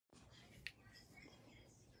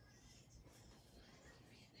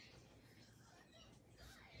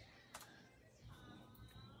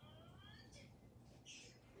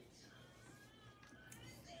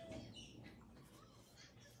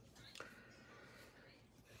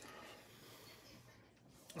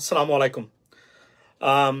আসসালামু আলাইকুম।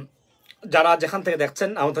 যারা যেখান থেকে দেখছেন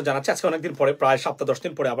আমন্ত্রণ জানাচ্ছি। আজকে অনেকদিন পরে, প্রায় 7-10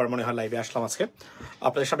 দিন পরে আবার মনে হয় লাইভে আসলাম। আজকে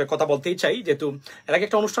আপনাদের সাথে কথা বলতেই চাই, যেহেতু এর আগে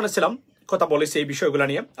একটা অনুষ্ঠানে ছিলাম, কথা বলেছি এই বিষয়গুলো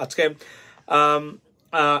নিয়ে। আজকে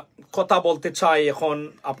কথা বলতে চাই এখন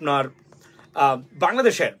আপনার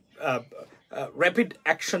বাংলাদেশের র্যাপিড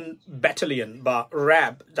অ্যাকশন ব্যাটালিয়ন বা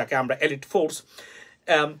র্যাব, যাকে আমরা এলিট ফোর্স,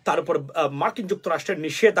 তার উপর মার্কিন যুক্তরাষ্ট্রের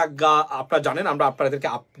নিষেধাজ্ঞা। আপনারা জানেন, আমরা আপনাদেরকে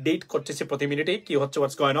আপডেট করতেছি প্রতি মিনিটেই কি হচ্ছে,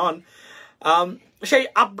 হোয়াটস গোয়িং অন। সেই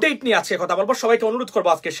আপডেট নিয়ে আজকে কথা বলবো। সবাইকে অনুরোধ করবো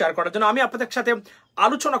আজকে শেয়ার করার জন্য। আমি আপনাদের সাথে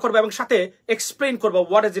আলোচনা করবো এবং সাথে এক্সপ্লেন করবো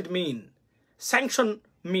what does it mean, sanction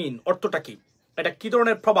মিন, অর্থটা কি, এটা কি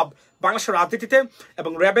ধরনের প্রভাব বাংলাদেশের রাজনীতিতে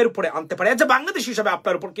এবং র্যাবের উপরে আনতে পারে, যে বাংলাদেশ হিসাবে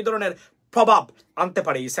আপনার উপর কি ধরনের প্রভাব আনতে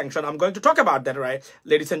পারে এই sanction. I am going to talk about that, right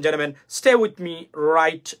ladies and gentleman, stay with me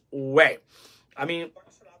right way.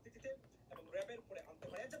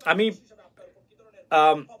 আমি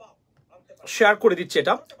শেয়ার করে দিচ্ছি,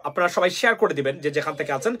 এটা আপনারা সবাই শেয়ার করে দিবেন যে যেখান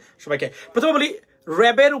থেকে আছেন সবাইকে। প্রথমে বলি,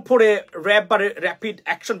 র্যাবের উপরে, র্যাব বা র্যাপিড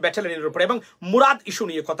অ্যাকশন ব্যাটালিয়নের উপরে এবং মুরাদ ইস্যু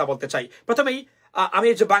নিয়ে কথা বলতে চাই। প্রথমেই আমি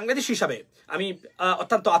যে বাংলাদেশ হিসাবে আমি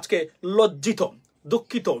অত্যন্ত আজকে লজ্জিত,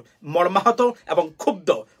 দুঃখিত, মর্মাহত এবং ক্ষুব্ধ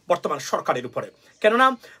বর্তমান সরকারের উপরে। কেননা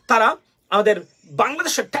তারা আমাদের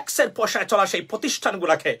বাংলাদেশের ট্যাক্সের পয়সায় চলা সেই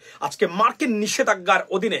প্রতিষ্ঠানগুলোকে আজকে মার্কিন নিষেধাজ্ঞার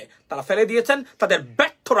অধীনে তারা ফেলে দিয়েছেন তাদের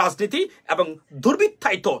ব্যর্থ রাজনীতি এবং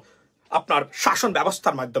দুর্বৃত্তায়িত আপনার শাসন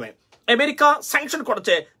ব্যবস্থার মাধ্যমে। আমেরিকা স্যাংশন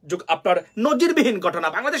করেছে আপনার নজিরবিহীন ঘটনা।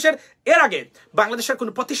 বাংলাদেশের এর আগে বাংলাদেশের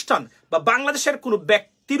কোনো প্রতিষ্ঠান বা বাংলাদেশের কোনো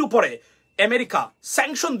ব্যক্তির উপরে আমেরিকা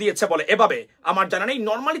স্যাংশন দিয়েছে বলে এভাবে আমার জানা নেই।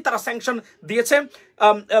 নর্মালি তারা স্যাংশন দিয়েছে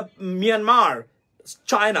Myanmar,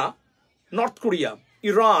 China, north Korea,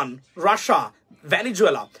 Iran, Russia,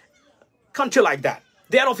 Venezuela, country like that.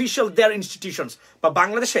 They are official, they are institutions. বা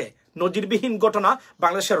বাংলাদেশে নজিরবিহীন ঘটনা,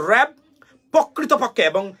 বাংলাদেশের র্যাব প্রকৃতপক্ষে,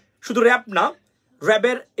 এবং শুধু র্যাব না,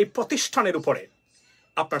 র্যাবের এই প্রতিষ্ঠানের উপরে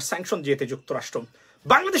আপনার স্যাংশন দিয়েছে যুক্তরাষ্ট্র।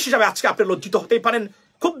 বাংলাদেশ হিসাবে আজকে আপনি লজ্জিত হতেই পারেন,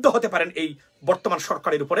 ক্ষুব্ধ হতে পারেন এই বর্তমান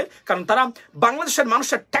সরকারের উপরে, কারণ তারা বাংলাদেশের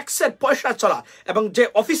মানুষের ট্যাক্সের পয়সা চলা এবং যে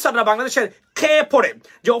অফিসাররা বাংলাদেশের খেয়ে পড়ে,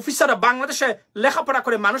 যে অফিসাররা বাংলাদেশে লেখাপড়া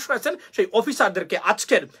করে মানুষ হয়েছেন, সেই অফিসারদেরকে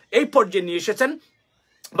আজকের এই পর্যায়ে নিয়ে এসেছেন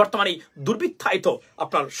বর্তমানে দুর্বৃত্তায়িত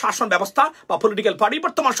আপনার শাসন ব্যবস্থা বা পলিটিক্যাল পার্টি,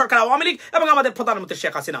 বর্তমান সরকার আওয়ামী লীগ এবং আমাদের প্রধানমন্ত্রী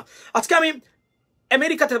শেখ হাসিনা। আজকে আমি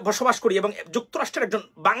আমেরিকাতে বসবাস করি এবং যুক্তরাষ্ট্রের একজন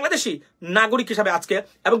বাংলাদেশি নাগরিক হিসাবে আজকে,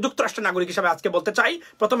 এবং যুক্তরাষ্ট্রের নাগরিক হিসাবে আজকে বলতে চাই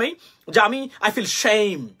প্রথমেই যে I feel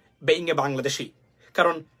shame being a Bangladeshi.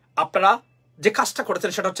 কারণ আপনারা যে কাজটা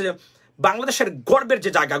করেছেন সেটা হচ্ছে যে বাংলাদেশের গর্বের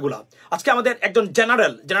যে জায়গাগুলো, আজকে আমাদের একজন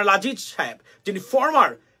জেনারেল আজিজ সাহেব, যিনি ফর্মার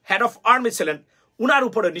হেড অফ আর্মি ছিলেন, উনার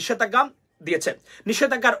উপরে নিষেধাজ্ঞা দিয়েছে।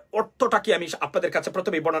 নিষেধাজ্ঞার অর্থটা কি আমি আপনাদের কাছে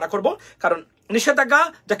প্রথমেই বর্ণনা করব। কারণ নিষেধাজ্ঞা,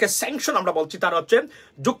 যাকে স্যাংশন আমরা বলছি, তার হচ্ছে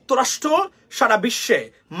যুক্তরাষ্ট্র সারা বিশ্বে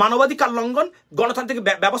মানবাধিকার লঙ্ঘন, গণতান্ত্রিক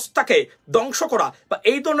ব্যবস্থাকে ধ্বংস করা বা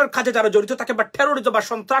এই ধরনের কাজে যারা জড়িত থাকে, বা টেরোরিজম বা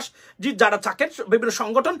সন্ত্রাসী যারা থাকেন, বিভিন্ন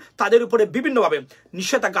সংগঠন, তাদের উপরে বিভিন্নভাবে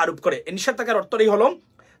নিষেধাজ্ঞা আরোপ করে। এই নিষেধাজ্ঞার অর্থটাই হলো,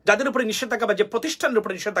 যাদের উপরে নিষেধাজ্ঞা বা যে প্রতিষ্ঠানের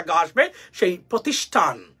উপরে নিষেধাজ্ঞা আসবে, সেই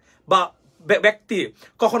প্রতিষ্ঠান বা ব্যক্তি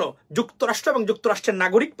কখনো যুক্তরাষ্ট্র এবং যুক্তরাষ্ট্রের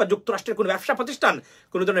নাগরিক বা যুক্তরাষ্ট্রের কোনো ব্যবসা প্রতিষ্ঠান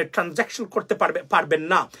কোনো ধরনের ট্রানজাকশন করতে পারবেন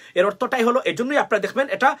না। এর অর্থটাই হলো, এই জন্যই আপনারা দেখবেন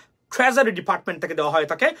এটা ট্রেজারি ডিপার্টমেন্ট থেকে দেওয়া হয়ে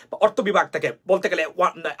থাকে, বা অর্থ বিভাগ থেকে, বলতে গেলে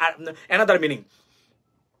অ্যানাদার মিনিং।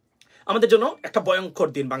 আমাদের জন্য একটা ভয়ঙ্কর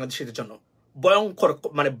দিন বাংলাদেশিদের জন্য,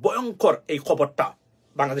 ভয়ঙ্কর এই খবরটা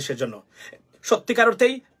বাংলাদেশের জন্য। সত্যিকার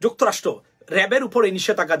অর্থেই যুক্তরাষ্ট্র র্যাবের উপরে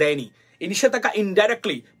নিষেধাজ্ঞা দেয়নি। এই নিষেধাজ্ঞা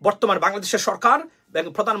ইনডাইরেক্টলি বর্তমান বাংলাদেশের সরকার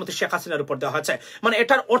এবং প্রধানমন্ত্রী শেখ হাসিনার উপর দেওয়া হয়েছে। মানে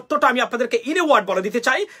এটার অর্থটা আমি আপনাদেরকে ইন এ ওয়ার্ড বলে দিতে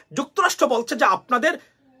চাই। যুক্তরাষ্ট্র বলছে যে আপনাদের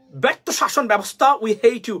ব্যর্থ শাসন ব্যবস্থা, we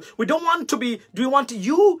hate you, we don't want to B, do want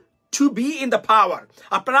you two be in the power.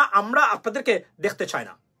 আমরা আপনাদেরকে দেখতে চাই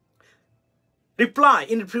না।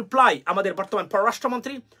 রিপ্লাই আমাদের বর্তমান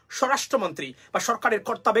পররাষ্ট্রমন্ত্রী, স্বরাষ্ট্রমন্ত্রী বা সরকারের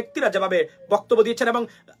কর্তা ব্যক্তিরা যেভাবে বক্তব্য দিয়েছেন, এবং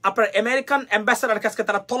আপনার আমেরিকান অ্যাম্বাসেডার কাছে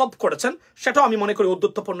তারা তলব করেছেন, সেটাও আমি মনে করি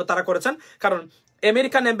উদ্যুত্তপূর্ণ তারা করেছেন। কারণ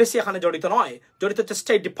আমেরিকান এম্বাসি এখানে জড়িত নয়, জড়িত হচ্ছে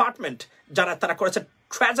স্টেট ডিপার্টমেন্ট, যারা তারা করেছে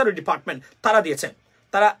ট্রেজারি ডিপার্টমেন্ট, তারা দিয়েছে।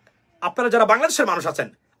 তারা, আপনারা যারা বাংলাদেশের মানুষ আছেন,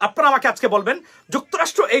 আপনারা আমাকে আজকে বলবেন,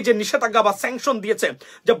 যুক্তরাষ্ট্র এই যে নিষেধাজ্ঞা বা স্যাংশন দিয়েছে,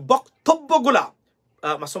 যে বক্তব্যগুলা,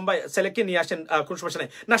 মাসুম ভাই ছেলেকে নিয়ে আসেন, কোন সমস্যা নেই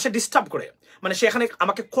না, সে ডিস্টার্ব করে, মানে সে এখানে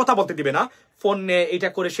আমাকে কথা বলতে দিবে না, ফোন নিয়ে এইটা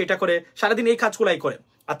করে সেটা করে সারাদিন এই কাজগুলাই করে।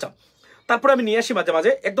 আচ্ছা, তারপরে আমি নিয়ে আসি মাঝে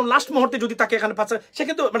মাঝে, একদম লাস্ট মুহূর্তে যদি তাকে এখানে পাচ্ছে, সে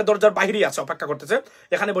কিন্তু মানে দরজার বাইরেই আছে, অপেক্ষা করতেছে,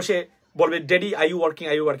 এখানে বসে বলবে daddy I U working.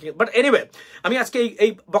 But anyway, আমি আজকে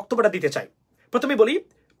এই বক্তব্যটা দিতে চাই। প্রথমে বলি,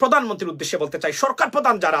 প্রধানমন্ত্রীর উদ্দেশ্যে বলতে চাই, সরকার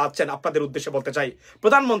প্রধান যারা আছেন আপনাদের উদ্দেশ্যে বলতে চাই,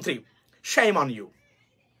 প্রধানমন্ত্রী, shame on you।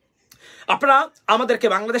 আপনারা আমাদেরকে,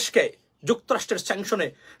 বাংলাদেশকে যুক্তরাষ্ট্রের স্যাংশনে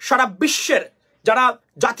সারা বিশ্বের যারা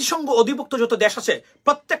জাতিসংঘ অধিভুক্ত যত দেশ আছে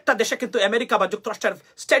প্রত্যেকটা দেশে কিন্তু আমেরিকা বা যুক্তরাষ্ট্রের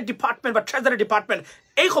স্টেট ডিপার্টমেন্ট বা ট্রেজারি ডিপার্টমেন্ট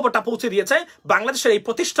এই খবরটা পৌঁছে দিয়েছে বাংলাদেশের এই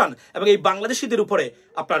প্রতিষ্ঠান এবং এই বাংলাদেশিদের উপরে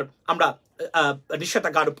আমরা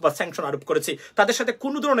নিষেধাজ্ঞা আরোপ বা স্যাংশন আরোপ করেছি। তাদের সাথে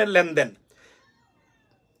কোনো ধরনের লেনদেন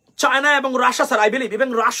চায়না এবং রাশিয়া স্যার আই বিলিভ এবং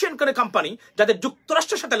রাশিয়ান কোনো কোম্পানি যাদের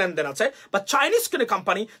যুক্তরাষ্ট্রের সাথে লেনদেন আছে বা চাইনিজ কোনো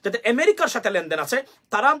কোম্পানি যাদের আমেরিকার সাথে লেনদেন আছে,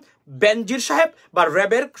 তারা বেনজির সাহেব বা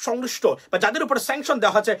র্যাবের সংশ্লিষ্ট বা যাদের উপরে স্যাংশন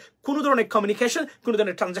দেওয়া হচ্ছে কোনো ধরনের কমিউনিকেশন, কোনো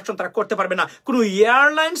ধরনের ট্রানজাকশন তারা করতে পারবে না। কোনো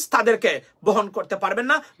এয়ারলাইন্স তাদেরকে বহন করতে পারবেন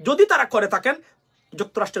না। যদি তারা করে থাকেন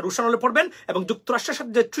যুক্তরাষ্ট্রের রুশানলে পড়বেন এবং যুক্তরাষ্ট্রের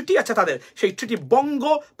সাথে যে ট্রিটি আছে তাদের সেই ট্রিটি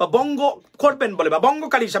বঙ্গ করবেন বলে বা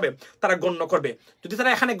বঙ্গকারী হিসাবে তারা গণ্য করবে। যদি তারা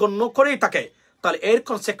এখানে গণ্য করেই থাকে তাহলে এর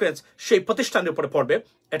কনসিকুয়েন্স সেই প্রতিষ্ঠানের উপরে পড়বে,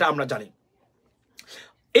 এটা আমরা জানি।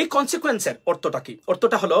 এই কনসিকুয়েন্সের অর্থটা কি?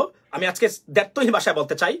 অর্থটা হলো, আমি আজকে দ্ব্যর্থহীন ভাষায়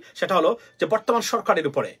বলতে চাই, সেটা হলো যে বর্তমান সরকারের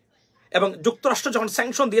উপরে এবং যুক্তরাষ্ট্র যখন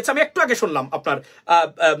স্যাংশন দিয়েছে, আমি একটু আগে শুনলাম আপনার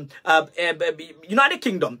ইউনাইটেড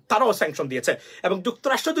কিংডম তারাও স্যাংশন দিয়েছে এবং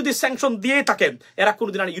যুক্তরাষ্ট্র যদি স্যাংশন দিয়ে থাকে এরা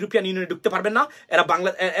কোনোদিন আর ইউরোপিয়ান ইউনিয়নে ঢুকতে পারবেন না।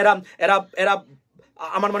 এরা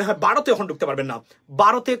আমার মনে হয় ভারতে এখন ঢুকতে পারবেন না।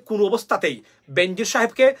 ভারতে কোনো অবস্থাতেই বেনজির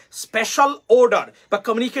সাহেবকে স্পেশাল অর্ডার বা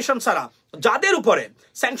কমিউনিকেশন ছাড়া যাদের উপরে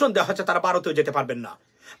স্যাংশন দেওয়া হচ্ছে তারা ভারতেও যেতে পারবেন না।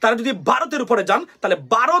 তারা যদি ভারতের উপরে যান তাহলে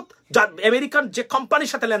ভারত আমেরিকান যে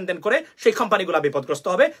কোম্পানির সাথে লেনদেন করে সেই কোম্পানিগুলো বিপদগ্রস্ত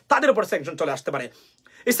হবে, তাদের উপরে স্যাংশন চলে আসতে পারে।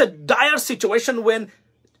 It's a Dier situation when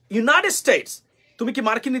United states, তুমি কি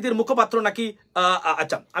মার্কিন নীতির মুখপাত্র নাকি?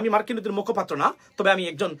 আচ্ছা, আমি মার্কিন নীতির মুখপাত্র না, তবে আমি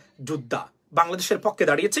একজন যোদ্ধা, বাংলাদেশের পক্ষে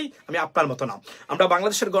দাঁড়িয়েছি। আমি আপনার মতো না, আমরা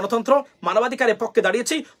বাংলাদেশের গণতন্ত্র মানবাধিকারের পক্ষে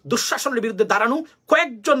দাঁড়িয়েছি। দুঃশাসনের বিরুদ্ধে দাঁড়ানো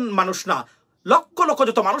কয়েকজন মানুষ না, লক্ষ লক্ষ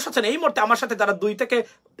যত মানুষ আছেন এই মুহূর্তে আমার সাথে যারা 2 থেকে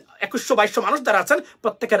 2100-2200 মানুষ যারা আছেন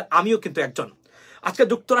প্রত্যেকের আমিও কিন্তু একজন। আজকে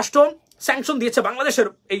যুক্তরাষ্ট্র স্যাংশন দিয়েছে বাংলাদেশের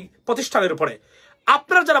এই প্রতিষ্ঠানের উপরে।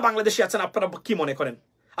 আপনারা যারা বাংলাদেশি আছেন আপনারা কি মনে করেন?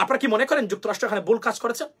 আপনারা কি মনে করেন যুক্তরাষ্ট্র এখানে ভুল কাজ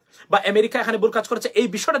করেছে বা আমেরিকা এখানে ভুল কাজ করেছে? এই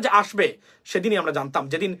বিষয়টা যে আসবে সেদিনই আমরা জানতাম,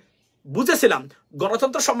 যেদিন বুঝেছিলাম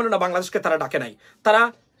গণতন্ত্র সম্মেলনে বাংলাদেশকে তারা ডাকে নাই। তারা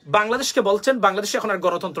বাংলাদেশকে বলছেন বাংলাদেশে এখন আর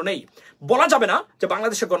গণতন্ত্র নেই। বলা যাবে না যে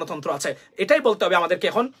বাংলাদেশে গণতন্ত্র আছে, এটাই বলতে হবে আমাদেরকে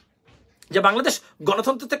এখন যে বাংলাদেশ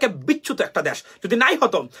গণতন্ত্র থেকে বিচ্যুত একটা দেশ। যদি নাই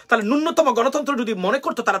হতো তাহলে ন্যূনতম গণতন্ত্র যদি মনে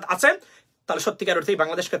করতো তারা আছে, তাহলে সত্যিকার অর্থেই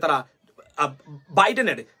বাংলাদেশকে তারা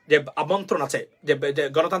বাইডেনের যে আমন্ত্রণ আছে, যে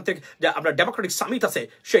গণতান্ত্রিক যে আপনার ডেমোক্রেটিক সামিট আছে,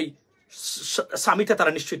 সেই সামিটে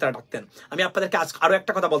তারা নিশ্চয়ই তারা ডাকতেন। আমি আপনাদেরকে আজ আরো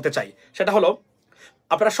একটা কথা বলতে চাই, সেটা হলো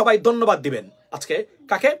আপনারা সবাই ধন্যবাদ দিবেন আজকে।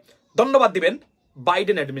 কাকে ধন্যবাদ দিবেন?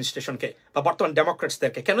 বাইডেন অ্যাডমিনিস্ট্রেশনকে বা বর্তমান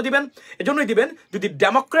ডেমোক্রেটসদেরকে। কেন দিবেন? এজন্যই দিবেন, যদি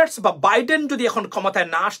ডেমোক্রেটস বা বাইডেন যদি এখন ক্ষমতায়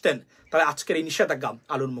না আসতেন তাহলে আজকের এই নিষেধাজ্ঞা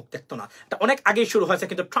আলুর মুখ দেখতো না। এটা অনেক আগেই শুরু হয়েছে,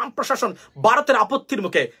 কিন্তু ট্রাম্প প্রশাসন ভারতের আপত্তির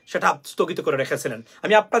মুখে সেটা স্থগিত করে রেখেছিলেন।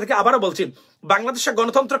 আমি আপনাদেরকে আবারও বলছি, বাংলাদেশের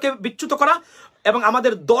গণতন্ত্রকে বিচ্যুত করা এবং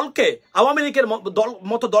আমাদের দলকে, আওয়ামী লীগের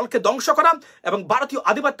মতো দলকে ধ্বংস করা এবং ভারতীয়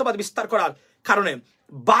আধিপত্যবাদ বিস্তার করার কারণে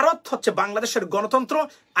ভারত হচ্ছে বাংলাদেশের গণতন্ত্র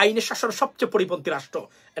আইনের শাসনের সবচেয়ে পরিপন্থী রাষ্ট্র।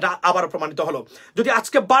 এটা আবারও প্রমাণিত হলো। যদি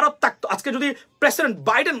আজকে ভারত থাকতো, আজকে যদি প্রেসিডেন্ট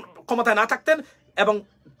বাইডেন ক্ষমতায় না থাকতেন এবং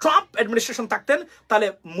ট্রাম্প অ্যাডমিনিস্ট্রেশন থাকতেন, তাহলে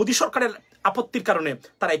মোদী সরকারের আপত্তির কারণে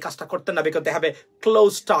তারা এই কাজটা করতেন না, because they have a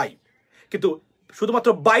close টাই। কিন্তু শুধুমাত্র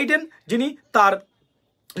বাইডেন, যিনি তার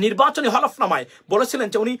নির্বাচনী হলফনামায় বলেছিলেন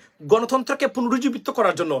যে উনি গণতন্ত্রকে পুনরুজ্জীবিত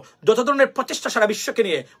করার জন্য যত ধরনের প্রচেষ্টা সারা বিশ্বকে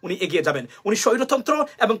নিয়ে উনি এগিয়ে যাবেন। উনি স্বৈরতন্ত্র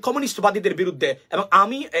এবং কমিউনিস্টবাদীদের বিরুদ্ধে, এবং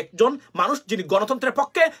আমি একজন মানুষ যিনি গণতন্ত্রের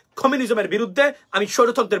পক্ষে, কমিউনিজমের বিরুদ্ধে, আমি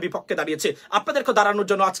স্বৈরতন্ত্রের বিপক্ষে দাঁড়িয়েছি। আপনাদেরকে দাঁড়ানোর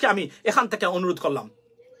জন্য আজকে আমি এখান থেকে অনুরোধ করলাম।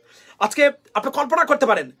 আজকে আপনি কল্পনা করতে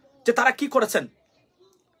পারেন যে তারা কি করেছেন।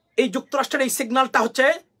 এই যুক্তরাষ্ট্রের এই সিগন্যালটা হচ্ছে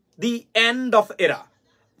দি এন্ড অফ এরা,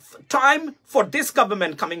 time for this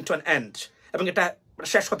government coming to an end, এবং এটা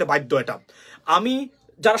শেষ হতে বাধ্য। এটা আমি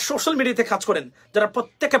যারা সোশ্যাল মিডিয়াতে কাজ করেন, যারা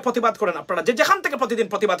প্রত্যেকে প্রতিবাদ করেন, আপনারা যে যেখান থেকে প্রতিদিন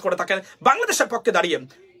প্রতিবাদ করে থাকেন বাংলাদেশের পক্ষে দাঁড়িয়ে,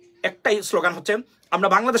 একটাই স্লোগান হচ্ছে আমরা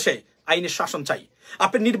বাংলাদেশে আইনের শাসন চাই।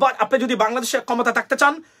 আপনি যদি বাংলাদেশে ক্ষমতা থাকতে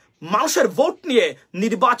চান, মানুষের ভোট নিয়ে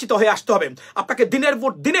নির্বাচিত হয়ে আসতে হবে। আপনাকে দিনের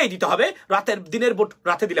ভোট দিনেই দিতে হবে, দিনের ভোট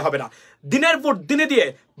রাতে দিলে হবে না। দিনের ভোট দিনে দিয়ে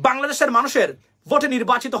বাংলাদেশের মানুষের ভোটে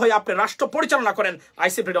নির্বাচিত হয়ে আপনি রাষ্ট্র পরিচালনা করেন, I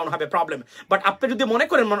simply don't have a problem. But আপনি যদি মনে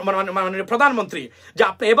করেন মাননীয় প্রধানমন্ত্রী যে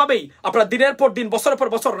আপনি এভাবেই আপনার দিনের পর দিন, বছরের পর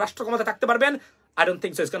বছর রাষ্ট্র ক্ষমতা থাকতে পারবেন, I don't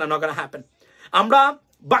think so, it's not gonna happen. আমরা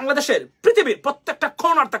বাংলাদেশের, পৃথিবীর প্রত্যেকটা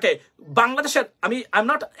কোণার থেকে বাংলাদেশের, I am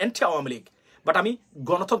not anti Awami League, but আমি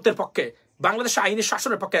গণতন্ত্রের পক্ষে, বাংলাদেশের আইনি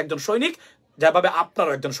শাসনের পক্ষে একজন সৈনিক, যেভাবে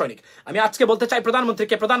আপনারও একজন সৈনিক। আমি আজকে বলতে চাই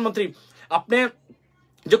প্রধানমন্ত্রী, আপনি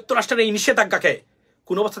যুক্তরাষ্ট্রের এই নিষেধাজ্ঞাকে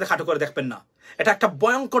কোন অবস্থাতে খাটো করে দেখবেন না। এটা একটা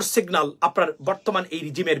ভয়ঙ্কর সিগন্যাল আপনার বর্তমান এই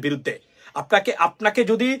রিজিমের বিরুদ্ধে। আপনাকে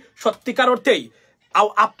যদি সত্যিকার অর্থেই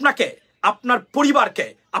আপনাকে, আপনার পরিবারকে,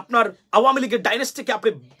 আপনার আওয়ামী লীগের ডাইনেস্টিকে আপনি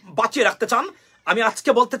বাঁচিয়ে রাখতে চান, আমি আজকে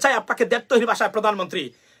বলতে চাই আপনাকে দেবতহীন ভাষায় প্রধানমন্ত্রী,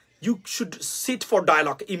 you should seat for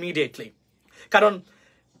dialogue immediately. কারণ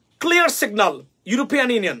ক্লিয়ার সিগনাল, ইউরোপিয়ান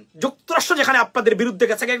ইউনিয়ন, যুক্তরাষ্ট্র যেখানে আপনাদের বিরুদ্ধে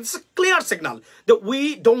গেছে, clear signal that we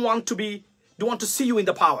don't want to C you in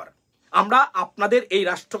the power. আমরা আপনাদের এই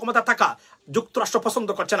রাষ্ট্র ক্ষমতা থাকা যুক্তরাষ্ট্র পছন্দ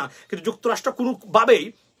করছে না, কিন্তু যুক্তরাষ্ট্র কোনোভাবেই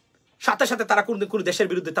সাথে সাথে তারা কোনো দেশের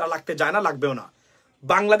বিরুদ্ধে তারা লাগতে যায় না, লাগবেও না।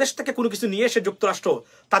 বাংলাদেশ থেকে কোনো কিছু নিয়ে এসে যুক্তরাষ্ট্র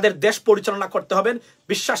তাদের দেশ পরিচালনা করতে হবেন।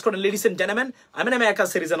 বিশ্বাস করেন ladies and gentleman, I am American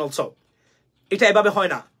citizen also, এটা এভাবে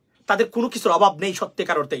হয় না। তাদের কোনো কিছুর অভাব নেই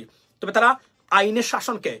সত্যিকার অর্থেই। তবে তারা আইনের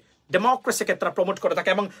শাসনকে, ডেমোক্রেসিকে তারা প্রমোট করে থাকে,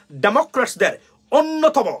 এবং ডেমোক্রেটসদের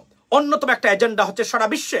অন্যতম একটা এজেন্ডা হচ্ছে সারা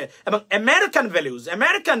বিশ্বে, এবং আমেরিকান ভ্যালুজ,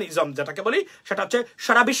 আমেরিকানিজম যেটাকে বলি, সেটা হচ্ছে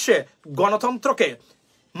সারা বিশ্বে গণতন্ত্রকে,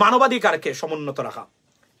 মানবাধিকারকে সমুন্নত রাখা।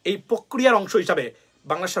 এই প্রক্রিয়ার অংশ হিসাবে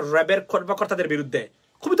বাংলাদেশের র্যাবের কর্মকর্তাদের বিরুদ্ধে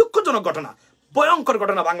খুবই দুঃখজনক ঘটনা, ভয়ঙ্কর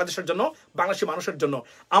ঘটনা বাংলাদেশের জন্য, বাংলাদেশি মানুষের জন্য।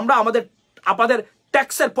 আমরা আপনাদের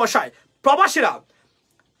ট্যাক্সের পয়সায় প্রবাসীরা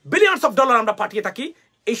বিলিয়নস অফ ডলার আমরা পাঠিয়ে থাকি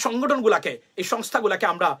এই সংগঠনগুলাকে, এই সংস্থাগুলাকে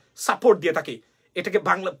আমরা সাপোর্ট দিয়ে থাকি। এটাকে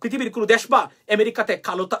পৃথিবীর কোনো দেশ বা আমেরিকাতে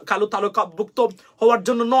কালো তালিকাভুক্ত হওয়ার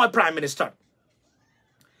জন্য নয়, প্রাইম মিনিস্টার,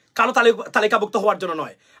 কালো তালিকাভুক্ত হওয়ার জন্য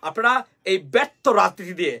নয়। আপনারা এই ব্যর্থ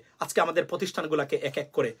রাজনীতি দিয়ে আজকে আমাদের প্রতিষ্ঠানগুলোকে এক এক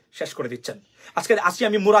করে শেষ করে দিচ্ছেন। আজকে আসি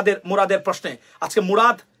আমি মুরাদের প্রশ্নে। আজকে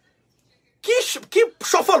মুরাদ কি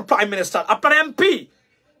সফল প্রাইম মিনিস্টার, আপনার এমপি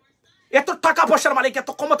এত টাকা পয়সার মালিক, এত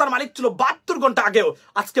ক্ষমতার মালিক ছিল 72 ঘন্টা আগেও,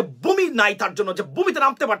 আজকে ভূমি নাই তার জন্য, যে ভূমিতে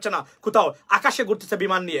নামতে পারছে না, কোথাও আকাশে ঘুরতেছে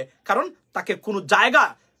বিমান নিয়ে, কারণ তাকে কোনো জায়গা,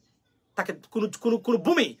 তাকে কোনো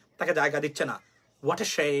ভূমি তাকে জায়গা দিচ্ছে না। What a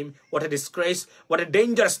shame, what a disgrace, what a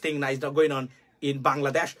dangerous thing is now going on in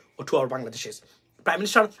Bangladesh or to our Bangladeshis. Prime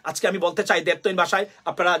minister, আজকে আমি বলতে চাই দেবতহীন ভাষায়,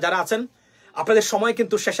 আপনারা যারা আছেন, আপনাদের সময়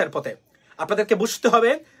কিন্তু শেষের পথে। আপনাদেরকে বুঝতে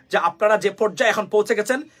হবে যে আপনারা যে পর্যায়ে এখন পৌঁছে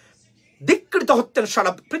গেছেন, ধিক্কৃত হচ্ছেন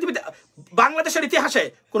সারা পৃথিবীতে। বাংলাদেশের ইতিহাসে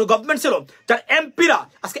কোন গভর্নমেন্ট ছিল যার এমপিরা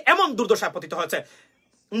আজকে এমন দুর্দশায় পতিত হয়েছে।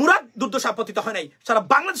 মুরাদ দুর্দশায় পতিত হয় নাই, সারা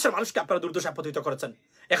বাংলাদেশের মানুষকে আপনারা দুর্দশায় পতিত করেছেন।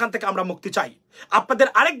 এখান থেকে আমরা মুক্তি চাই। আপনাদের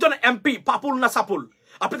আরেকজন এমপি পাপুল না সাপুল,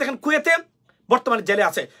 আপনি দেখেন কুয়েতে বর্তমানে জেলে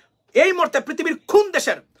আছে। এই মুহূর্তে পৃথিবীর কোন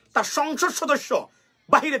দেশের তার সংসদ সদস্য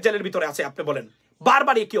বাহিরে জেলের ভিতরে আছে? আপনি বলেন।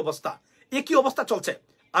 বারবার একই অবস্থা চলছে।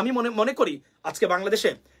 আমি মনে করি আজকে বাংলাদেশে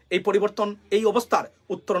এই পরিবর্তন, এই অবস্থার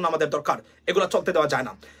উত্তরণ আমাদের দরকার। এগুলো চলতে দেওয়া যায়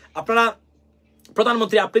না। আপনারা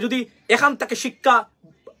প্রধানমন্ত্রী, আপনি যদি এখান থেকে শিক্ষা,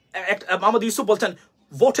 মোহাম্মদ ইউসুফ বলছেন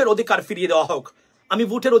ভোটের অধিকার ফিরিয়ে দেওয়া হোক, আমি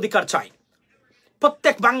ভোটের অধিকার চাই।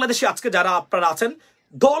 প্রত্যেক বাংলাদেশে আজকে যারা আপনারা আছেন,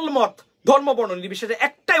 ধর্মবর্ণ নির্বিশেষে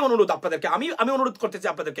একটাই অনুরোধ আপনাদেরকে, আমি অনুরোধ করতেছি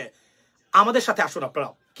আপনাদেরকে, আমাদের সাথে আসুন। আপনারা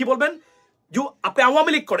কি বলবেন? আপনি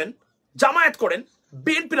আওয়ামী লীগ করেন, জামায়াত করেন,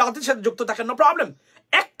 বিএনপি রাজনীতির সাথে যুক্ত থাকেন, নো প্রবলেম।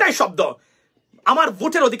 একটাই শব্দ, আমার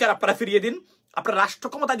ভোটের অধিকার আপনারা ফিরিয়ে দিন। আপনার রাষ্ট্র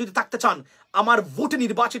ক্ষমতায় যদি থাকতে চান, আমার ভোটে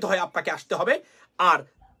নির্বাচিত হয়ে আপনাকে আসতে হবে, আর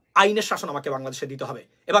আইনের শাসন আমাকে বাংলাদেশে দিতে হবে।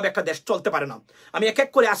 এভাবে একটা দেশ চলতে পারে না। আমি এক এক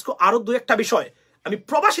করে আজকে আরো দু একটা বিষয়, আমি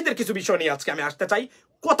প্রবাসীদের কিছু বিষয় নিয়ে আজকে আমি আসতে চাই,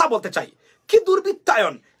 কথা বলতে চাই। কি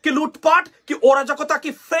দুর্বৃত্তায়ন, কি লুটপাট, কি অরাজকতা, কি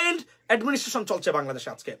ফেইল্ড অ্যাডমিনিস্ট্রেশন চলছে বাংলাদেশে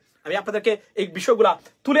আজকে। আমি আপনাদেরকে এই বিষয়গুলা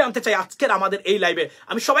তুলে আনতে চাই আজকের আমাদের এই লাইভে।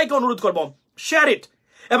 আমি সবাইকে অনুরোধ করব, শেয়ার ইট।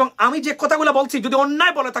 এবং আমি যে কথাগুলো বলছি, যদি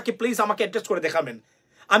অন্যায় বলে তাকে প্লিজ আমাকে অ্যাড্রেস করে দেখাবেন।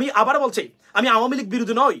 আমি আবার বলছি, আমি আওয়ামী লীগ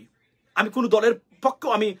বিরোধী নই, আমি কোনো দলের পক্ষে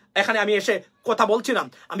আমি এসে কথা বলছি না।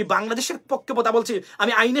 আমি বাংলাদেশের পক্ষে কথা বলছি,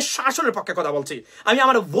 আমি আইনের শাসনের পক্ষে কথা বলছি। আমি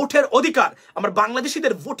আমার ভোটের অধিকার, আমার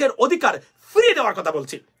বাংলাদেশিদের ভোটের অধিকার ফিরিয়ে দেওয়ার কথা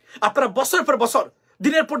বলছি। আপনারা বছরের পর বছর,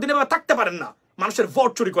 দিনের পর দিন এভাবে থাকতে পারেন না মানুষের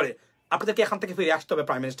ভোট চুরি করে। আপনাদেরকে এখান থেকে ফিরে আসতে হবে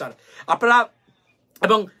প্রাইম মিনিস্টার। আপনারা,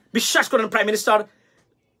 এবং বিশ্বাস করেন প্রাইম মিনিস্টার,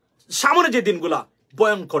 সামনে যে দিনগুলা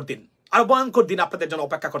ভয়ঙ্কর দিন, আর ভয়ঙ্কর দিন আপনাদের জন্য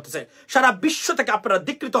অপেক্ষা করতেছে। সারা বিশ্ব থেকে আপনারা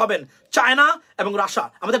ধিক্কৃত হবেন। চায়না এবং রাশিয়া,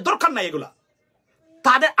 আমাদের দরকার নাই এগুলা।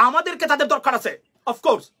 আমাদেরকে তাদের দরকার আছে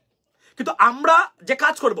অফকোর্স, কিন্তু আমরা যে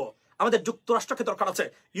কাজ করব, আমাদের যুক্তরাষ্ট্রকে দরকার আছে,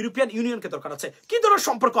 ইউরোপিয়ান ইউনিয়নকে দরকার আছে। কি ধরনের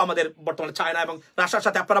সম্পর্ক আমাদের বর্তমানে চায়না এবং রাশিয়ার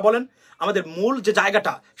সাথে? আপনারা বলেন। আমাদের মূল যে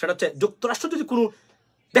জায়গাটা, সেটা হচ্ছে যুক্তরাষ্ট্র যদি কোনো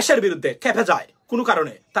দেশের বিরুদ্ধে খেপে যায় কোনো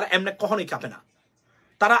কারণে, তারা এমনি কখনোই খেপে না।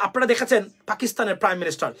 আপনারা দেখেছেন পাকিস্তানের প্রাইম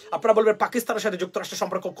মিনিস্টার, আপনারা বলবেন পাকিস্তানের সাথে যুক্তরাষ্ট্রের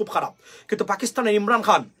সম্পর্ক খুব খারাপ, কিন্তু পাকিস্তানের ইমরান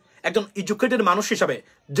খান একজন এডুকেটেড মানুষ হিসাবে,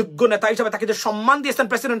 যোগ্য নেতা হিসাবে তাকে যে সম্মান দিয়েছেন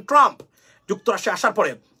প্রেসিডেন্ট ট্রাম্প যুক্তরাষ্ট্রে আসার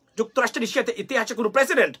পরে, যুক্তরাষ্ট্রের ইতিহাসে কোনো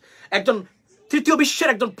প্রেসিডেন্ট একজন তৃতীয়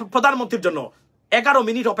বিশ্বের একজন প্রধানমন্ত্রীর জন্য 11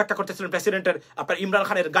 মিনিট অপেক্ষা করতেছিলেন প্রেসিডেন্টের আপনার ইমরান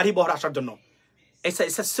খানের গাড়ি বহর আসার জন্য।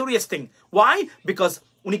 It's a serious thing. Why? Because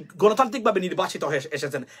উনি গণতান্ত্রিকভাবে নির্বাচিত হয়ে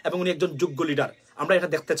এসেছেন এবং উনি একজন যোগ্য লিডার। আমরা এটা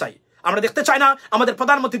দেখতে চাই। আমরা দেখতে চাই না আমাদের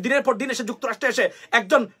প্রধানমন্ত্রী দিনের পর দিন এসে যুক্তরাষ্ট্রে এসে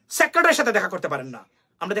একজন সেক্রেটারির সাথে দেখা করতে পারেন না।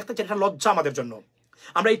 আমরা দেখতে চাই, এটা লজ্জা আমাদের জন্য।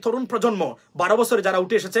 আমরা এই তরুণ প্রজন্ম 12 বছরে যারা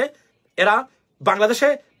উঠে এসেছে, এরা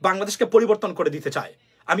বাংলাদেশকে পরিবর্তন করে দিতে চায়।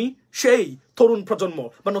 আমি সেই তরুণ প্রজন্ম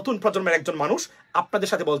বা নতুন প্রজন্মের একজন মানুষ আপনাদের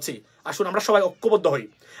সাথে বলছি, আসুন আমরা সবাই ঐক্যবদ্ধ হই,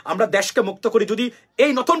 আমরা দেশকে মুক্ত করি। যদি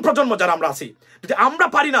এই নতুন প্রজন্ম যারা আমরা আছি, যদি আমরা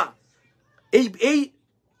পারি না এই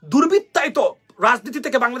দুর্বৃত্তায়িত রাজনীতি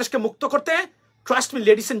থেকে বাংলাদেশকে মুক্ত করতে, trust me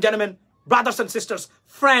ladies and gentleman, brothers and sisters,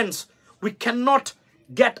 friends, we can not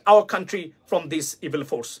get our country from this evil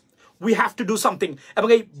force. We have to do something. এবং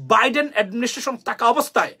এই বাইডেন অ্যাডমিনিস্ট্রেশন থাকা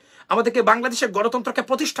অবস্থায় আমাদেরকে বাংলাদেশের গণতন্ত্রকে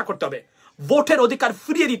প্রতিষ্ঠা করতে হবে, ভোটের অধিকার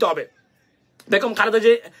ফিরিয়ে দিতে হবে। বেগম খালেদা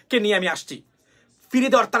জিয়াকে নিয়ে আমি আসছি,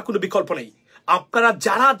 ফিরিয়ে দেওয়ার তার কোনো বিকল্প নেই। আপনারা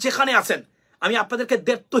যারা যেখানে আছেন, আমি আপনাদেরকে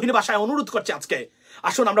দ্ব্যর্থহীন ভাষায় অনুরোধ করছি আজকে,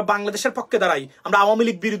 আসুন আমরা বাংলাদেশের পক্ষে দাঁড়াই। আমরা আওয়ামী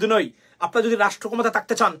লীগ বিরোধী নই। আপনারা যদি রাষ্ট্র ক্ষমতা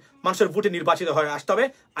থাকতে চান, মানুষের ভোটে নির্বাচিত হয়ে আসতে হবে,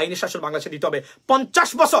 আইনের শাসন বাংলাদেশে দিতে হবে। 50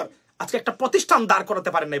 বছর আজকে একটা প্রতিষ্ঠান দাঁড় করাতে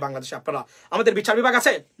পারেন নাই বাংলাদেশে আপনারা। আমাদের বিচার বিভাগ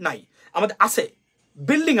আছে নাই, আমাদের আছে,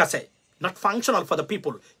 বিল্ডিং আছে, not functional for the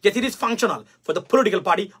people, yet it is functional for the political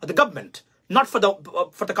party or the government, not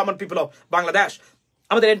for the common people of Bangladesh.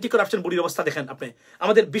 আমাদের অ্যান্টি কারাপশন বডির অবস্থা দেখেন আপনি,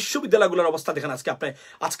 আমাদের বিশ্ববিদ্যালয়গুলোর অবস্থা দেখেন আজকে আপনি।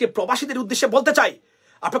 আজকে প্রবাসীদের উদ্দেশ্যে বলতে চাই,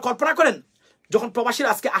 আপনি কল্পনা করেন যখন প্রবাসীরা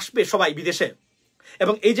আজকে আসবে সবাই বিদেশে,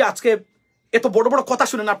 এবং এই যে আজকে এত বড় বড় কথা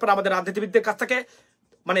শুনেন আপনারা আমাদের রাজনীতিবিদদের কাছ থেকে,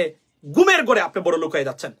 মানে গুমের গড়ে আপনি বড় লোক হয়ে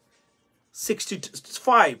যাচ্ছেন।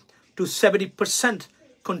 65 to 70%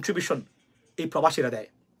 কন্ট্রিবিউশন এই প্রবাসীরা দেয়,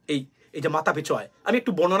 এই যে মাথা পিছু হয়। আমি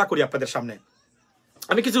একটু বর্ণনা করি আপনাদের সামনে।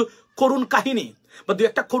 আমি কিছু করুণ কাহিনী বা দু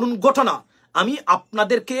একটা করুণ ঘটনা আমি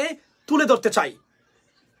আপনাদেরকে তুলে ধরতে চাই।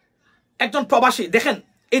 একজন প্রবাসী, দেখেন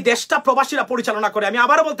এই দেশটা প্রবাসীরা পরিচালনা করে। আমি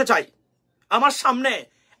আবারও বলতে চাই, আমার সামনে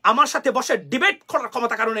আমার সাথে বসে ডিবেট করার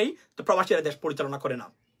ক্ষমতা কারণেই তো প্রবাসীরা দেশ পরিচালনা করে না।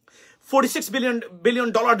 $46 billion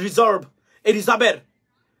রিজার্ভ, এই রিজার্ভের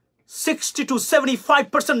 60 to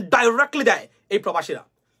 75% ডাইরেক্টলি দেয় এই প্রবাসীরা।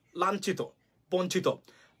 লাঞ্ছিত, বঞ্চিত।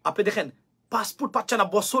 আপনি দেখেন পাসপোর্ট পাচ্ছে না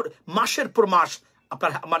বছর, মাসের পর মাস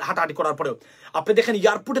আপনার হাঁটাহাঁটি করার পরেও। আপনি দেখেন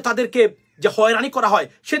এয়ারপোর্টে তাদেরকে যে হয়রানি করা হয়।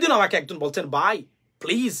 সেদিন আমাকে একজন বলছেন, ভাই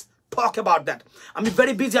প্লিজ টক অ্যাবাউট দ্যাট। আমি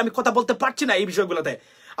ভেরি বিজি, আমি কথা বলতে পারছি না এই বিষয়গুলোতে।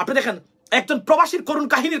 আপনি দেখেন একজন প্রবাসীর করুণ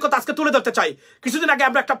কাহিনীর কথা আজকে তুলে ধরতে চাই। কিছুদিন আগে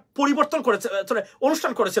আমরা একটা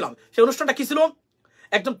অনুষ্ঠান করেছিলাম। সেই অনুষ্ঠানটা কি ছিল?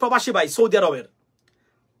 একজন প্রবাসী ভাই সৌদি আরবের,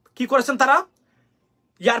 কি করেছেন তারা,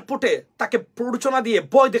 এয়ারপোর্টে তাকে প্ররোচনা দিয়ে,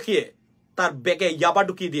 ভয় দেখিয়ে তার ব্যাগে ইয়াবা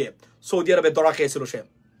ঢুকিয়ে দিয়ে সৌদি আরবে ধরা খেয়েছিল সে।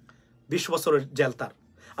 20 বছরের জেল তার।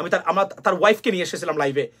 আমরা তার ওয়াইফকে নিয়ে এসেছিলাম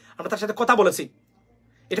লাইভে, আমরা তার সাথে কথা বলেছি।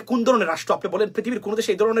 এটা কোন ধরনের রাষ্ট্র আপনি বলেন? পৃথিবীর কোনো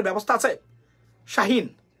দেশে এই ধরনের ব্যবস্থা আছে? শাহিন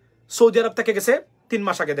সৌদি আরব থেকে গেছে 3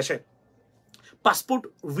 মাস আগে দেশে, পাসপোর্ট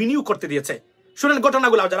রিনিউ করতে দিয়েছে। শুনেন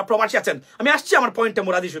ঘটনাগুলো যারা প্রবাসী আছেন। আমি আসছি আমার পয়েন্টে,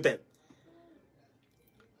 মুরাদ ইস্যুতে।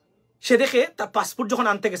 সে দেখে তার পাসপোর্ট যখন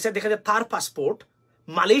আনতে গেছে, দেখে যে তার পাসপোর্ট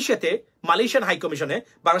মালয়েশিয়াতে, মালয়েশিয়ান হাই কমিশনে,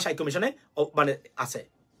 বাংলাদেশ হাই কমিশনে মানে আছে।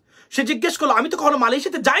 সে জিজ্ঞেস করলো, আমি তো কখনো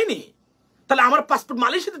মালয়েশিয়াতে যাইনি, তাহলে আমার পাসপোর্ট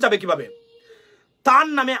মালয়েশিয়াতে যাবে কিভাবে? তার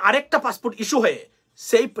নামে আরেকটা পাসপোর্ট ইস্যু হয়ে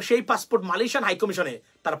সেই পাসপোর্ট মালয়েশিয়ান হাই কমিশনে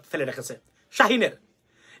তারা ফেলে রেখেছে, শাহিনের।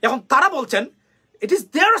 এখন তারা বলছেন it is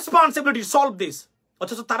there responsibility to solve this,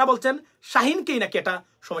 অথচ তারা বলছেন শাহিনকেই নাকি এটা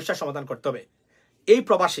সমস্যার সমাধান করতে হবে। এই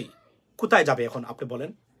প্রবাসী কোথায় যাবে এখন আপনি বলেন?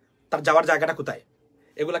 তার যাওয়ার জায়গাটা কোথায়?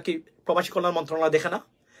 এগুলা কি প্রবাসী কল্যাণ মন্ত্রণালয় দেখে না?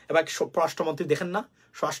 এবার পররাষ্ট্রমন্ত্রী দেখেন না?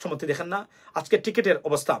 স্বরাষ্ট্রমন্ত্রী দেখেন না? আজকে টিকিটের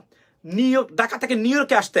অবস্থা, ঢাকা থেকে নিউ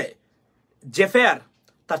ইয়র্কে আসতে যে ফেয়ার,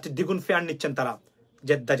 তার দ্বিগুণ ফেয়ার নিচ্ছেন তারা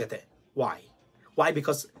জেদ্দা যেতে। ওয়াই?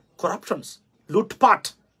 বিকজ করাপশনস, লুটপাট,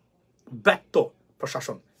 ব্যর্থ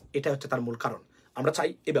প্রশাসন, এটা হচ্ছে তার মূল কারণ। আমরা চাই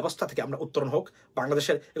এই ব্যবস্থা থেকে আমরা উত্তরণ হোক।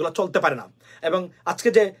 বাংলাদেশের এগুলো চলতে পারে না। এবং আজকে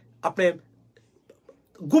যে আপনি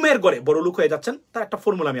গুমের গড়ে বড় লোক হয়ে যাচ্ছেন, তার একটা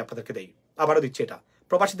ফর্মুলা আমি আপনাদেরকে দেই, আবারও দিচ্ছি। এটা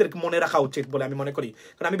প্রবাসীদেরকে মনে রাখা উচিত বলে আমি মনে করি।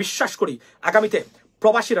 কারণ আমি বিশ্বাস করি আগামীতে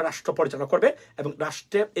প্রবাসীরা রাষ্ট্র পরিচালনা করবে এবং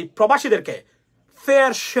রাষ্ট্রের এই প্রবাসীদেরকে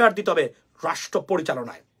ফেয়ার শেয়ার দিতে হবে রাষ্ট্র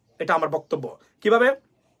পরিচালনায়। এটা আমার বক্তব্য। কিভাবে?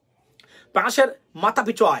 বাংলাদেশের মাথা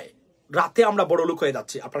পিছু আয়, রাতে আমরা বড় লোক হয়ে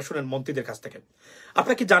যাচ্ছি। আপনারা শুনেন মন্ত্রীদের কাছ থেকে।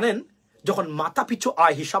 আপনারা কি জানেন, যখন মাথা পিছু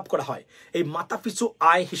আয় হিসাব করা হয়, এই মাথা পিছু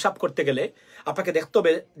আয় হিসাব করতে গেলে আপনাকে দেখতে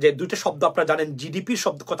হবে যে দুইটা শব্দ আপনারা জানেন, জিডিপি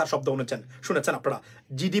কথার শব্দ শুনেছেন আপনারা,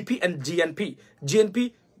 জিডিপি এন্ড জিএনপি। জিএনপি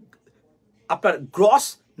আপনার গ্রস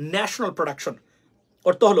ন্যাশনাল প্রোডাকশন।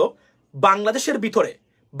 অর্থ হলো বাংলাদেশের ভিতরে,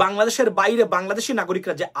 বাংলাদেশের বাইরে বাংলাদেশি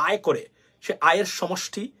নাগরিকরা যে আয় করে, সে আয়ের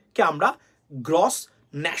সমষ্টিকে আমরা গ্রস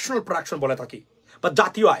ন্যাশনাল প্রোডাকশন বলে থাকি, বা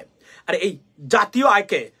জাতীয় আয়। আর এই জাতীয়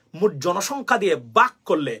আয়কে মোট জনসংখ্যা দিয়ে ভাগ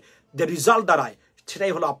করলে যে রেজাল্ট দাঁড়ায়,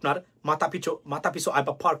 সেটাই হলো আপনার মাথা পিছু আয়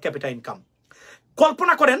বা পার ক্যাপিটা ইনকাম।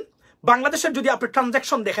 কল্পনা করেন বাংলাদেশের যদি আপনি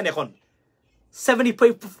ট্রানজাকশন দেখেন, এখন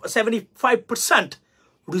 75%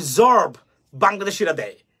 রিজার্ভ বাংলাদেশিরা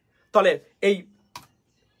দেয়, তাহলে এই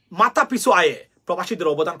মাথা পিছু আয়ে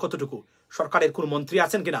প্রবাসীদের অবদান কতটুকু? সরকারের কোন মন্ত্রী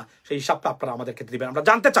আছেন কিনা সেই হিসাবটা আপনারা আমাদেরকে দিবেন। আমরা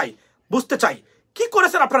জানতে চাই, বুঝতে চাই কি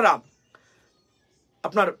করেছেন আপনারা?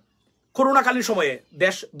 আপনার করোনাকালীন সময়ে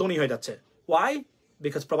দেশ ধনী হয়ে যাচ্ছে। ওয়াই?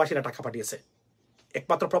 বিকজ প্রবাসীরা টাকা পাঠিয়েছে।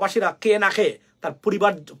 একমাত্র প্রবাসীরা কে না খেয়ে তার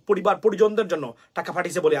পরিবার পরিজনদের জন্য টাকা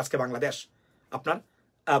পাঠিয়েছে বলে আজকে বাংলাদেশ আপনার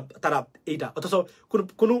তারা এইটা, অথচ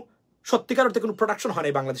কোনো সত্যিকার অর্থে কোনো প্রোডাকশন হয়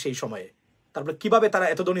নাই বাংলাদেশে এই সময়ে। তারপরে কিভাবে তারা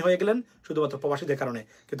এত ধনী হয়ে গেলেন? শুধুমাত্র প্রবাসীদের কারণে।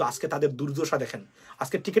 কিন্তু আজকে তাদের দুর্দশা দেখেন,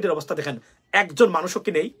 আজকে টিকিটের অবস্থা দেখেন। একজন মানুষও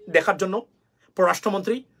কি নেই দেখার জন্য?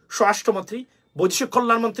 পররাষ্ট্রমন্ত্রী, স্বরাষ্ট্রমন্ত্রী, বৈদেশিক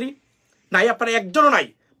কল্যাণমন্ত্রী নাই, আপনারা একজনও নাই।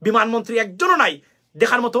 বিমানমন্ত্রী একজনও নাই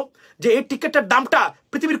দেখার মতো যে এই টিকিটের দামটা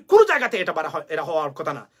পৃথিবীর কোনো জায়গাতে এটা হওয়ার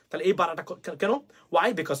কথা না। তাহলে এই বাড়াটা কেন?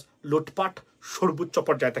 ওয়াই? বিকজ লুটপাট সর্বোচ্চ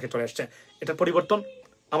পর্যায়ে থেকে চলে আসছে। এটার পরিবর্তন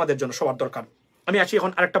আমাদের জন্য সবার দরকার। আমি আসি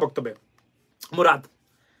এখন আরেকটা বক্তব্যে। মুরাদ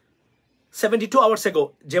 72 আওয়ার্স এগো,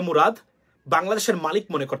 যে মুরাদ বাংলাদেশের মালিক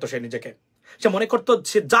মনে করতো সে নিজেকে, সে মনে করতো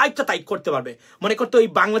সে যা ইচ্ছা তাই করতে পারবে, মনে করতো এই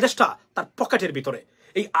বাংলাদেশটা তার পকেটের ভিতরে,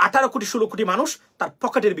 এই 18 কোটি 16 কোটি মানুষ তার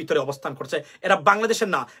পকেটের ভিতরে অবস্থান করছে। এরা বাংলাদেশের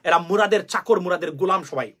না, এরা মুরাদের চাকর, মুরাদের গোলাম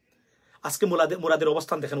সবাই। আজকে মুরাদের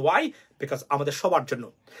অবস্থান দেখেন। ওয়াই? বিকজ আমাদের সবার জন্য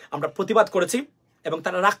আমরা প্রতিবাদ করেছি এবং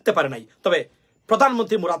তারা রাখতে পারে নাই। তবে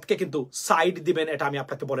প্রধানমন্ত্রী মুরাদকে কিন্তু সাইড দিবেন, এটা আমি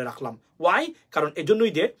আপনাকে বলে রাখলাম। ওয়াই? কারণ এই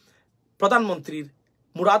জন্যই যে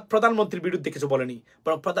মুরাদ প্রধানমন্ত্রীর বিরুদ্ধে কিছু বলেনি,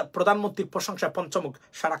 বরং প্রধানমন্ত্রীর প্রশংসায় পঞ্চমুখ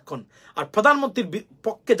সারাক্ষণ। আর প্রধানমন্ত্রীর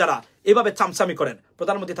পক্ষে যারা এভাবে চামচামি করেন,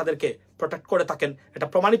 প্রধানমন্ত্রী তাদেরকে প্রোটেক্ট করে থাকেন, এটা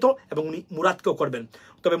প্রমাণিত, এবং উনি মুরাদকেও করবেন।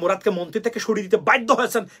 তবে মুরাদকে মন্ত্রী থেকে সরিয়ে দিতে বাধ্য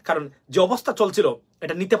হয়েছেন, কারণ যে অবস্থা চলছিল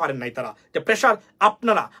এটা নিতে পারেন নাই তারা। যে প্রেশার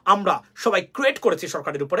আপনারা আমরা সবাই ক্রিয়েট করেছি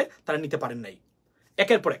সরকারের উপরে, তারা নিতে পারেন নাই।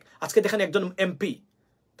 একের পর এক আজকে দেখেন একজন এমপি,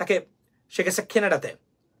 তাকে সে গেছে কানাডাতে,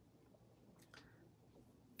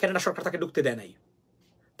 কানাডা সরকার তাকে ঢুকতে দেয় নাই,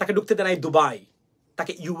 তাকে ঢুকতে দেয় নাই দুবাই,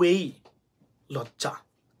 তাকে ইউএই। লজ্জা,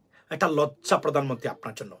 এটা লজ্জা প্রধানমন্ত্রী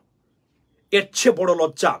আপনার জন্য। এর চেয়ে বড়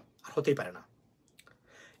লজ্জা আর হতেই পারে না।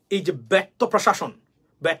 এই যে ব্যর্থ প্রশাসন,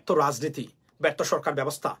 ব্যর্থ রাজনীতি, ব্যর্থ সরকার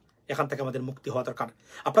ব্যবস্থা, এখান থেকে আমাদের মুক্তি হওয়া দরকার।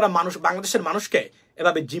 আপনারা বাংলাদেশের মানুষকে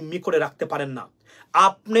এভাবে জিম্মি করে রাখতে পারেন না।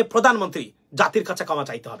 আপনি প্রধানমন্ত্রী, জাতির কাছে ক্ষমা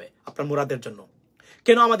চাইতে হবে আপনার মুরাদের জন্য।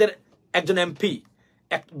 কেন আমাদের একজন এমপি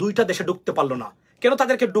দুইটা দেশে ঢুকতে পারলো না? কেন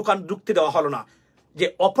তাদেরকে ঢুকতে দেওয়া হলো না? যে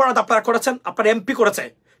অপরাধ আপনারা করেছেন, আপনার এমপি করেছে,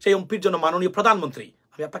 সেই এমপির জন্য মাননীয় প্রধানমন্ত্রী,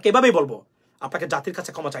 আমি আপনাকে এভাবেই বলবো, আপনাকে জাতির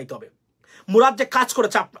কাছে ক্ষমা চাইতে হবে। মুরাদ যে কাজ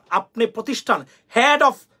করেছে, আপনি প্রতিষ্ঠান, হেড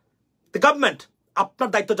অফ দ্য গভর্নমেন্ট,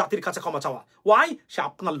 আপনার দায়িত্ব জাতির কাছে ক্ষমা চাওয়া। ওয়াই? সে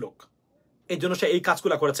আপনার লোক, এই জন্য সে এই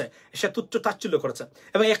কাজগুলো করেছে, সে তুচ্ছ তাচ্ছিল্য করেছে।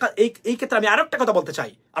 এবং এই ক্ষেত্রে আমি আরো একটা কথা বলতে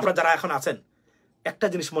চাই, আপনারা যারা এখন আছেন, একটা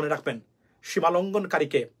জিনিস মনে রাখবেন,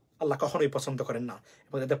 সীমালঙ্ঘনকারীকে আল্লাহ কখনোই পছন্দ করেন না,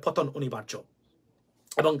 এবং এদের পতন অনিবার্য।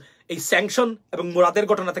 এবং এই স্যাংশন এবং মুরাদের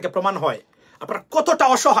ঘটনা থেকে প্রমাণ হয় আপনারা কতটা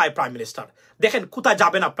অসহায় প্রাইম মিনিস্টার। দেখেন কোথায়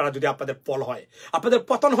যাবেন আপনারা যদি আপনাদের ফল হয়। আপনাদের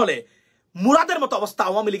পতন হলে মুরাদের মতো অবস্থা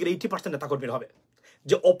আওয়ামী লীগের 80% নেতাকর্মীর হবে।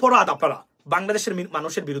 যে অপরাধ আপনারা বাংলাদেশের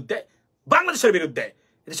মানুষের বিরুদ্ধে, বাংলাদেশের বিরুদ্ধে,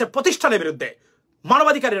 দেশের প্রতিষ্ঠানের বিরুদ্ধে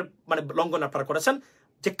মানবাধিকারের লঙ্ঘন আপনারা করেছেন,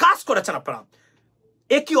 যে কাজ করেছেন আপনারা,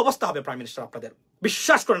 একই অবস্থা হবে প্রাইম মিনিস্টার আপনাদের।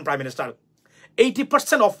 বিশ্বাস করেন prime minister,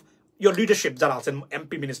 80% of your leadership যারা আছেন,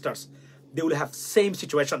 MP ministers, they will have same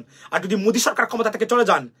situation. আর যদি মোদী সরকার ক্ষমতা থেকে চলে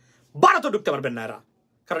যান, ভারতও ঢুকতে পারবেন না এরা।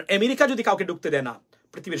 কারণ আমেরিকা যদি কাউকে ঢুকতে দেয় না,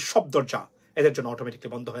 পৃথিবীর সব দরজা এদের জন্য অটোমেটিকলি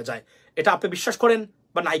বন্ধ হয়ে যায়। এটা আপনি বিশ্বাস করেন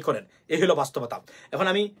বা নাই করেন, এই হলো বাস্তবতা। এখন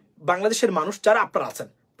আমি বাংলাদেশের মানুষ যারা আপনারা আছেন,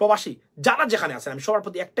 প্রবাসী যারা যেখানে আছেন, আমি সবার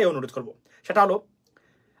প্রতি একটাই অনুরোধ করব, সেটা হলো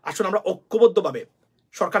আসুন আমরা ঐক্যবদ্ধভাবে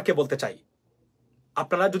সরকারকে বলতে চাই,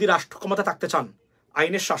 আপনারা যদি রাষ্ট্র ক্ষমতা থাকতে চান,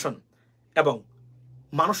 আইনের শাসন এবং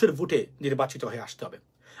মানুষের ভোটে নির্বাচিত হয়ে আসতে হবে।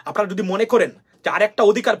 আপনারা যদি মনে করেন যে আরেকটা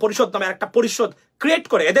অধিকার পরিষদ নামে আরেকটা পরিষদ ক্রিয়েট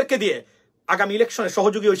করে এদেরকে দিয়ে আগামী ইলেকশনে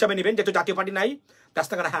সহযোগী হিসাবে নেবেন, যেহেতু জাতীয় পার্টি নাই, that's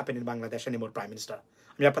not gonna happen in Bangladesh anymore prime minister.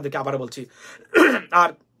 আমি আপনাদেরকে আবারও বলছি। আর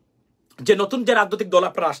যে নতুন যে রাজনৈতিক দল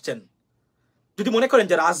আপনারা আসছেন, যদি মনে করেন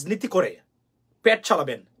যে রাজনীতি করে পেট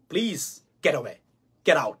চালাবেন, please get away,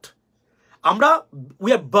 get out. আমরা we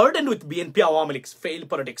are burden with BNP, Awami League fail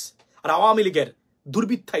politics, আর আওয়ামী লীগের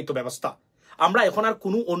দুর্বৃত্তায়িত ব্যবস্থা। আমরা এখন আর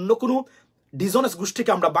অন্য কোনো ডিজনেস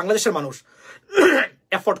গোষ্ঠীকে আমরা বাংলাদেশের মানুষ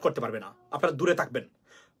এফোর্ড করতে পারবে না। আপনারা দূরে থাকবেন।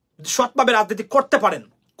 সৎভাবে রাজনীতি করতে পারেন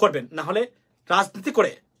করবেন, না হলে রাজনীতি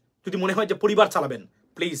করে যদি মনে হয় যে পরিবার চালাবেন,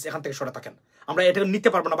 প্লিজ এখান থেকে সরে থাকেন। আমরা এটা নিতে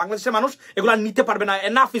পারবো না, বাংলাদেশের মানুষ এগুলো নিতে পারবে না।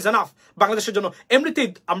 Enough is enough. বাংলাদেশের জন্য এমনিতেই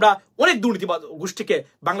আমরা অনেক দুর্নীতিবাদ গোষ্ঠীকে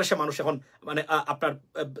বাংলাদেশের মানুষ এখন আপনার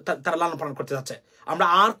তারা লালন পালন করতে যাচ্ছে। আমরা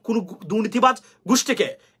আর কোন দুর্নীতিবাজ গোষ্ঠীকে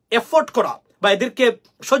এফোর্ড করা বা এদেরকে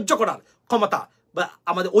সহ্য করার ক্ষমতা বা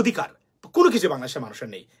আমাদের অধিকার কোনো কিছু বাংলাদেশের মানুষের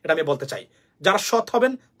নেই, এটা আমি বলতে চাই। যারা সৎ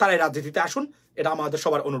হবেন তারাই রাজনীতিতে আসুন, এটা আমাদের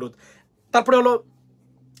সবার অনুরোধ। তারপরে হলো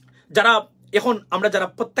যারা এখন আমরা যারা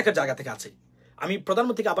প্রত্যেকের জায়গা থেকে আছি, আমি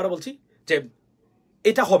প্রধানমন্ত্রীকে আবারও বলছি যে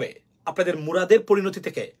এটা হবে আপনাদের মুরাদের পরিণতি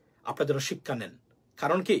থেকে আপনার জন্য শিক্ষা নেন।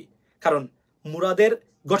 কারণ কি? কারণ মুরাদের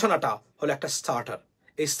ঘটনাটা হলো একটা স্টার্টার।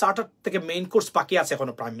 এই স্টার্টার থেকে মেইন কোর্স বাকি আছে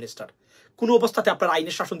এখনো প্রাইম মিনিস্টার। কোনো অবস্থাতে আপনারা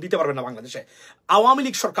আইনের শাসন দিতে পারবেন না বাংলাদেশে। আওয়ামী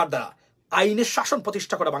লীগ সরকার দ্বারা আইনের শাসন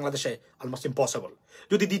প্রতিষ্ঠা করা বাংলাদেশে অলমোস্ট ইম্পসিবল।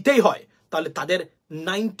 যদি দিতেই হয় তাহলে তাদের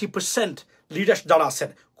 90% লিডার যারা আছেন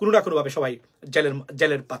কোনো না কোনোভাবে সবাই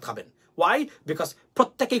জেলের পাত খাবেন। ওয়াই? বিকজ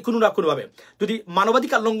প্রত্যেকেই কোনো না কোনোভাবে যদি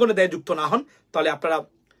মানবাধিকার লঙ্ঘনে দেয় যুক্ত না হন, তাহলে আপনারা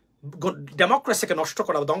ডেমোক্রেসিকে নষ্ট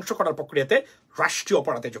করা, ধ্বংস করার প্রক্রিয়াতে রাষ্ট্রীয়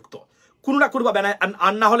অপরাধে যুক্ত। কোনো না কোনোভাবে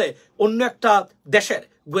আর না হলে অন্য একটা দেশের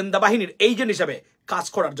গোয়েন্দা বাহিনীর এজেন্ট হিসেবে কাজ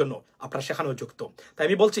করার জন্য আপনারা সেখানেও যুক্ত। তাই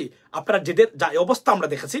আমি বলছি, আপনারা যেদের যা অবস্থা আমরা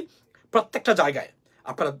দেখেছি প্রত্যেকটা জায়গায়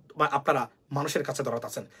আপনারা মানুষের কাছে ধরাত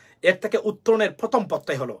আছেন। এর থেকে উত্তরণের প্রথম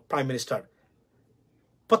পথটাই হলো প্রাইম মিনিস্টার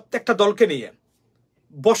প্রত্যেকটা দলকে নিয়ে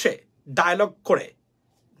বসে ডায়ালগ করে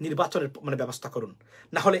নির্বাচনের ব্যবস্থা করুন।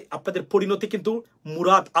 না হলে আপনাদের পরিণতি কিন্তু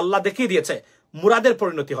মুরাদ আল্লাহ দেখিয়ে দিয়েছে, মুরাদের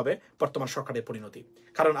পরিণতি হবে বর্তমান সরকারের পরিণতি।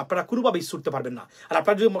 কারণ আপনারা কোনোভাবেই ছুটতে পারবেন না। আর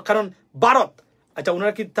আপনারা যদি, কারণ ভারত, আচ্ছা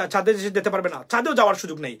ওনারা কি চাঁদে যেতে পারবে না? চাঁদেও যাওয়ার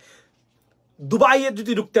সুযোগ নেই। দুবাইয়ে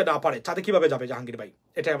যদি ঢুকতে না পারে চাঁদে কিভাবে যাবে জাহাঙ্গীর ভাই?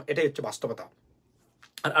 এটাই হচ্ছে বাস্তবতা।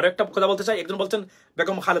 আর আরো একটা কথা বলতে চাই, একজন বলছেন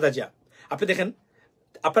বেগম খালেদা জিয়া। আপনি দেখেন,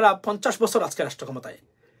 আপনারা 50 বছর আজকে রাষ্ট্র ক্ষমতায়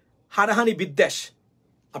হানাহানি বিদ্বেষ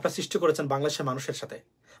আপনারা সৃষ্টি করেছেন বাংলাদেশের মানুষের সাথে।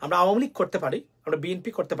 আমরা আওয়ামী লীগ করতে পারি, আমরা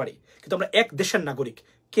বিএনপি করতে পারি, কিন্তু আমরা এক দেশের নাগরিক।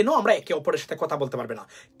 কেন আমরা একে অপরের সাথে কথা বলতে পারবে না?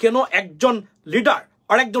 কেন একজন লিডার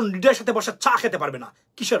আর একজন লিডারের সাথে বসে চা খেতে পারবে না?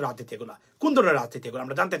 কিসের রাজনীতি এগুলা? কোন ধরনের রাজনীতি এগুলো?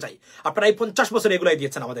 আমরা জানতে চাই। আপনারা এই 50 বছর এগুলাই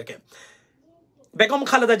দিয়েছেন আমাদেরকে। বেগম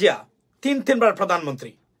খালেদা জিয়া তিনবার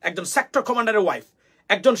প্রধানমন্ত্রী, একজন সেক্টর কমান্ডারের ওয়াইফ,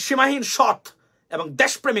 একজন সীমাহীন সৎ এবং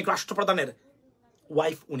দেশপ্রেমিক রাষ্ট্রপ্রধানের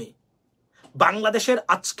ওয়াইফ উনি। বাংলাদেশের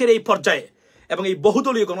আজকের এই পর্যায়ে এবং এই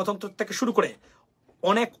বহুদলীয় গণতন্ত্র থেকে শুরু করে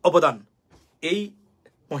অনেক অবদান এই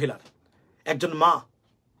মহিলার। একজন মা,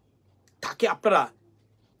 তাকে আপনারা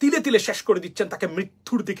তিলে তিলে শেষ করে দিচ্ছেন, তাকে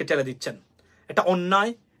মৃত্যুর দিকে ঠেলে দিচ্ছেন। এটা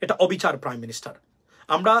অন্যায়, এটা অবিচার প্রাইম মিনিস্টার।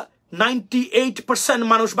 আমরা 98%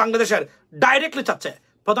 মানুষ বাংলাদেশের ডাইরেক্টলি চাচ্ছে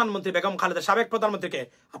প্রধানমন্ত্রী বেগম খালেদা, সাবেক প্রধানমন্ত্রীকে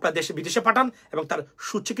আপনার দেশে বিদেশে পাঠান এবং তার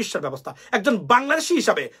সুচিকিৎসার ব্যবস্থা। একজন বাংলাদেশী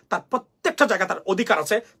হিসাবে তার প্রত্যেকটা জায়গায় তার অধিকার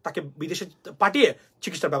আছে তাকে বিদেশে পাঠিয়ে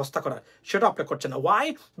চিকিৎসার ব্যবস্থা করার। সেটা আপনি করছেন না। ওয়াই?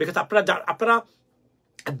 বিকজ আপনারা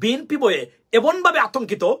বিএনপি বয়ে এমনভাবে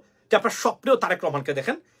আতঙ্কিত যে আপনার স্বপ্নেও তারেক রহমানকে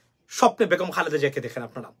দেখেন, স্বপ্নে বেগম খালেদা জিয়াকে দেখেন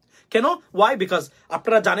আপনারা। কেন? ওয়াই? বিকজ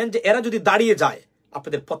আপনারা জানেন যে এরা যদি দাঁড়িয়ে যায়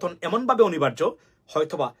আপনাদের পতন এমনভাবে অনিবার্য,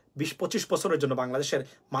 হয়তোবা 20-25 বছরের জন্য বাংলাদেশের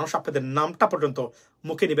মানুষ আপনাদের নামটা পর্যন্ত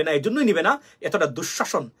মুখে নিবে না। এই জন্যই নিবে না, এতটা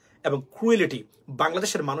দুঃশাসন এবং ক্রুয়েলিটি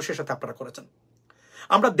বাংলাদেশের মানুষের সাথে আপনারা করেছেন।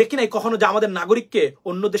 আমরা দেখি নাই কখনো যে আমাদের নাগরিককে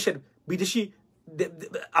অন্য দেশের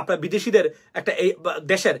বিদেশিদের একটা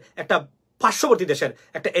দেশের একটা পার্শ্ববর্তী দেশের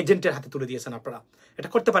একটা এজেন্টের হাতে তুলে দিয়েছেন আপনারা। এটা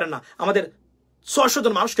করতে পারেন না। আমাদের 600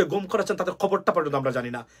 জন মানুষকে গুম করেছেন, তাদের খবরটা পর্যন্ত আমরা জানি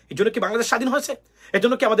না। এই জন্য কি বাংলাদেশ স্বাধীন হয়েছে? এই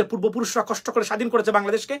জন্য কি আমাদের পূর্বপুরুষরা কষ্ট করে স্বাধীন করেছে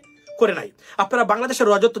বাংলাদেশকে? করে নাই। আপনারা বাংলাদেশের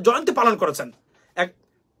রজত জয়ন্তী পালন করেছেন। এক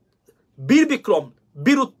বীর বিক্রম,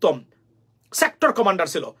 বীর উত্তম সেক্টর কমান্ডার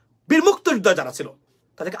ছিল, বীর মুক্তিযোদ্ধা যারা ছিল,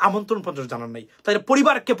 তাদেরকে আমন্ত্রণ পর্যন্ত জানান নাই, তাদের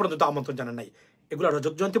পরিবারকে পর্যন্ত আমন্ত্রণ জানান নাই। এগুলো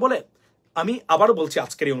রজত জয়ন্তী বলে? আমি আবারও বলছি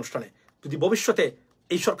আজকের এই অনুষ্ঠানে, যদি ভবিষ্যতে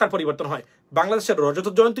এই সরকার পরিবর্তন হয়, বাংলাদেশের রজত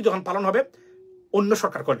জয়ন্তী যখন পালন হবে অন্য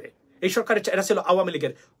সরকার করবে। এই সরকারের এটা ছিল আওয়ামী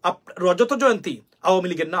লীগের। রজত জয়ন্তী আওয়ামী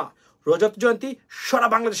লীগের না, রজত জয়ন্তী সারা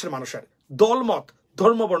বাংলাদেশের মানুষের, দলমত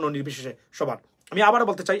ধর্মবর্ণ নির্বিশেষে সবার। আমি আবারও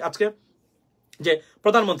বলতে চাই আজকে যে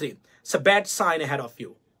প্রধানমন্ত্রী, it's a bad sign ahead of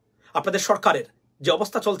you. আপনাদের সরকারের যে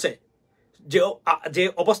অবস্থা চলছে, যে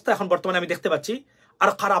অবস্থা এখন বর্তমানে আমি দেখতে পাচ্ছি,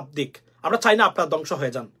 আরো খারাপ দিক। আমরা চাই না আপনারা ধ্বংস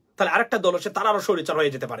হয়ে যান, তাহলে আরেকটা দল আছে তারা আরো স্বৈরাচার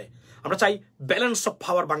হয়ে যেতে পারে। আমরা চাই ব্যালেন্স অফ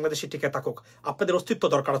পাওয়ার বাংলাদেশে টিকে থাকুক। আপনাদের অস্তিত্ব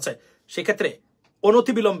দরকার আছে। সেক্ষেত্রে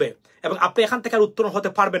অনতিবিলম্বে, এবং আপনি এখান থেকে আর উত্তরণ হতে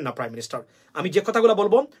পারবেন না প্রাইম মিনিস্টার। আমি যে কথাগুলো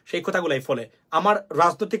বলবো সেই কথাগুলাই ফলে। আমার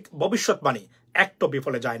রাজনৈতিক ভবিষ্যৎবাণী একটা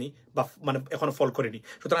বিফলে যায়নি বা এখনো ফল করেনি।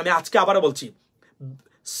 সুতরাং আমি আজকে আবারও বলছি,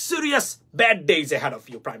 serious bad days ahead of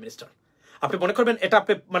you prime minister. আপনি মনে করবেন এটা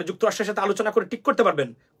আপনি যুক্তরাষ্ট্রের সাথে আলোচনা করে ঠিক করতে পারবেন,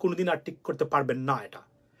 কোনোদিন আর ঠিক করতে পারবেন না।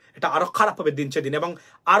 এটা আরো খারাপ হবে দিন সেদিন। এবং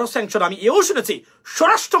আরো স্যাংশন, আমি এও শুনেছি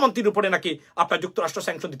স্বরাষ্ট্রমন্ত্রীর উপরে নাকি আপনার যুক্তরাষ্ট্র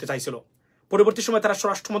স্যাংশন দিতে চাইছিল। পরবর্তী সময় তারা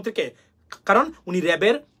স্বরাষ্ট্রমন্ত্রীকে, কারণ উনি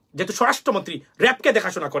র্যাবের যেহেতু স্বরাষ্ট্রমন্ত্রী, র্যাবকে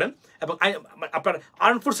দেখাশোনা করেন এবং আপনার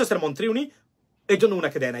আর্ম ফোর্সেসের মন্ত্রী উনি, এই জন্য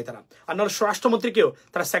উনাকে দেয় নাই তারা। আর নাহলে স্বরাষ্ট্রমন্ত্রীকেও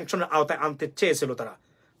তারা স্যাংশনের আওতায় আনতে চেয়েছিল তারা।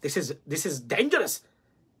 This is dangerous.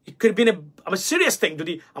 It could B A serious thing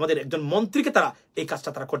যদি আমাদের একজন মন্ত্রীকে তারা এই কাজটা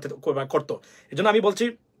তারা করতো। এই জন্য আমি বলছি,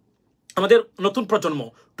 আমাদের নতুন প্রজন্ম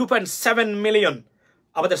 2.7 মিলিয়ন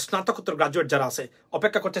আমাদের স্নাতকোত্তর গ্রাজুয়েট যারা আছে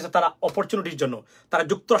অপেক্ষা করতেছে তারা অপরচুনিটির জন্য। তারা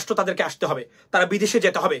যুক্তরাষ্ট্র তাদেরকে আসতে হবে, তারা বিদেশে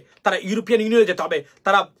যেতে হবে, তারা ইউরোপিয়ান ইউনিয়নে যেতে হবে,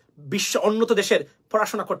 তারা বিশ্ব উন্নত দেশের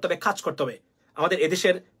পড়াশোনা করতে হবে, কাজ করতে হবে। আমাদের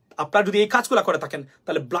এদেশের আপনারা যদি এই কাজগুলো করে থাকেন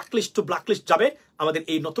তাহলে ব্ল্যাকলিস্ট টু ব্ল্যাকলিস্ট যাবে আমাদের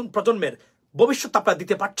এই নতুন প্রজন্মের ভবিষ্যৎ আপনারা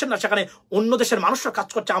দিতে পারছেন না। সেখানে অন্য দেশের মানুষরা কাজ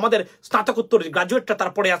করছে, আমাদের স্নাতকোত্তর গ্রাজুয়েটরা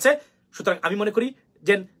তারা পড়ে আছে। সুতরাং আমি মনে করি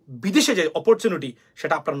যে বিদেশে যে অপরচুনিটি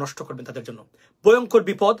সেটা আপনারা নষ্ট করবেন তাদের জন্য। ভয়ঙ্কর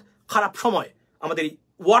বিপদ, খারাপ সময় আমাদের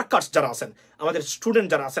ওয়ার্কার্স যারা আছেন, আমাদের স্টুডেন্ট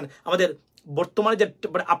যারা আছেন, আমাদের বর্তমানে যে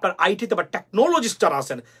আপনার আইটিতে বা টেকনোলজিস্ট যারা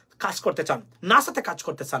আছেন, কাজ করতে চান, নাসাতে কাজ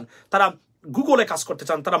করতে চান, তারা গুগলে কাজ করতে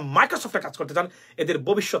চান, তারা মাইক্রোসফটে কাজ করতে চান, এদের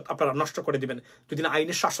ভবিষ্যৎ আপনারা নষ্ট করে দিবেন যদি না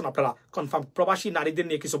আইনের শাসন আপনারা কনফার্ম। প্রবাসী নারীদের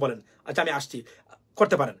নিয়ে কিছু বলেন, আচ্ছা আমি আসছি,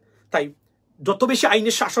 করতে পারেন। তাই যত বেশি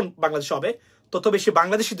আইনের শাসন বাংলাদেশে হবে তত বেশি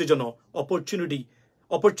বাংলাদেশিদের জন্য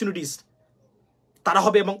অপরচুনিটিস তারা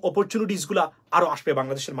হবে এবং অপরচুনিটিসগুলো আরো আসবে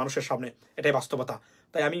বাংলাদেশের মানুষের সামনে। এটাই বাস্তবতা।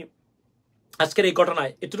 তাই আমি আজকের এই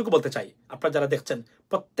ঘটনায় এতটুকু বলতে চাই, আপনারা যারা দেখছেন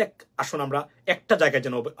প্রত্যেক আসুন আমরা একটা জায়গায়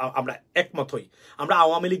যেন আমরা একমত হই। আমরা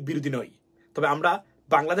আওয়ামী লীগ বিরোধী নই, তবে আমরা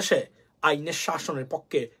বাংলাদেশে আইনের শাসনের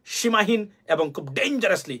পক্ষে সীমাহীন এবং খুব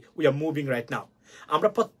dangerously we are moving right now. আমরা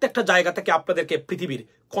প্রত্যেকটা জায়গা থেকে আপনাদেরকে, পৃথিবীর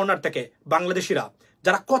কর্নার থেকে বাংলাদেশিরা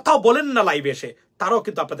যারা কথাও বলেন না লাইভে এসে, তারাও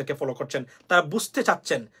কিন্তু আপনাদেরকে ফলো করছেন। তারা বুঝতে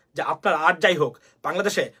চাচ্ছেন যে আপনারা আর যাই হোক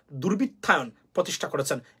বাংলাদেশে দুর্বৃত্তায়ন প্রতিষ্ঠা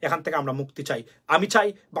করেছেন, এখান থেকে আমরা মুক্তি চাই। আমি চাই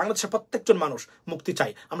বাংলাদেশের প্রত্যেকজন মানুষ মুক্তি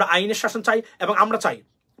চাই। আমরা আইনের শাসন চাই এবং আমরা চাই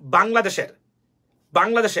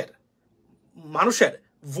বাংলাদেশের মানুষের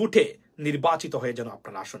ভোটে নির্বাচিত হয়ে যেন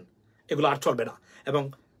আপনারা আসুন। এগুলো আর চলবে না। এবং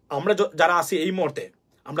আমরা যারা আছি এই মুহূর্তে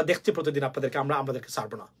আমরা দেখছি প্রতিদিন আমাদেরকে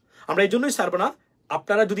ছাড়বো না। আমরা এই জন্যই ছাড়বো না,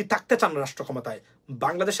 আপনারা যদি থাকতে চান রাষ্ট্র ক্ষমতায়,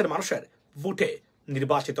 বাংলাদেশের মানুষের ভোটে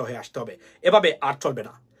নির্বাচিত হয়ে আসতে হবে। এভাবে আর চলবে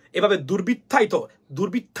না। এভাবে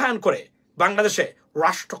দুর্বৃত্তায়ন করে বাংলাদেশে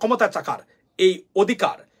রাষ্ট্র ক্ষমতায় থাকার এই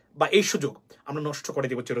অধিকার বা এই সুযোগ আমরা নষ্ট করে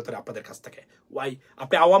দিব চিরতরে আপনাদের কাছ থেকে।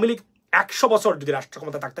 আপনি আওয়ামী লীগ 100 বছর যদি রাষ্ট্র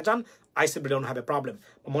ক্ষমতায় থাকতে চান, I simply don't have a problem.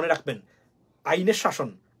 মনে রাখবেন, আইনের শাসন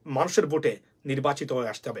মানুষের ভোটে নির্বাচিত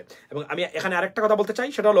হয়ে আসতে হবে। এবং আমি এখানে আরেকটা কথা বলতে চাই,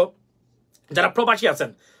 সেটা হলো যারা প্রবাসী আছেন,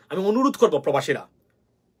 আমি অনুরোধ করব প্রবাসীরা,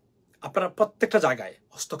 আপনারা প্রত্যেকটা জায়গায়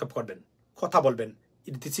হস্তক্ষেপ করবেন, কথা বলবেন।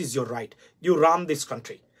 This is your right, you run this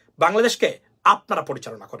country. বাংলাদেশকে আপনারা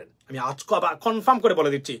পরিচালনা করেন। আমি আজকে আবার কনফার্ম করে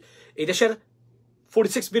বলে দিচ্ছি, এই দেশের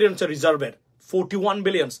 46 বিলিয়ন রিজার্ভের 41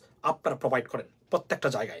 বিলিয়ন আপনারা প্রোভাইড করেন প্রত্যেকটা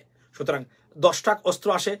জায়গায়। সুতরাং 10 ট্রাক অস্ত্র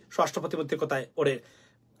আসে স্বরাষ্ট্র প্রতিমন্ত্রীর কথায় ওরে।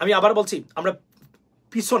 আমি আবার বলছি, আমরা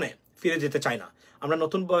পিছনে ফিরে যেতে চাই না, আমরা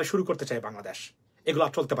নতুনভাবে শুরু করতে চাই বাংলাদেশ। এগুলো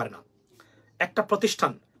আর চলতে পারে না। একটা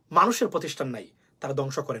প্রতিষ্ঠান, মানুষের প্রতিষ্ঠান নাই, তারা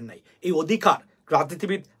ধ্বংস করেন নাই। এই অধিকার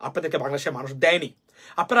রাজনীতিবিদ আপনাদেরকে বাংলাদেশের মানুষ দেয়নি।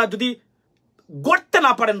 আপনারা যদি গড়তে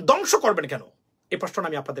না পারেন, ধ্বংস করবেন কেন? এই প্রশ্নটা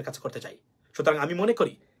আমি আপনাদের কাছে করতে চাই। সুতরাং আমি মনে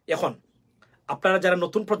করি এখন আপনারা যারা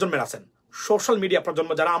নতুন প্রজন্মের আছেন, সোশ্যাল মিডিয়া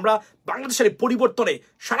প্রজন্ম যারা, আমরা বাংলাদেশের এই পরিবর্তনে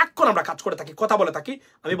সারাক্ষণ আমরা কাজ করে থাকি, কথা বলে থাকি,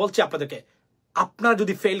 আমি বলছি আপনাদেরকে, আপনারা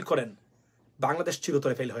যদি ফেল করেন, বাংলাদেশ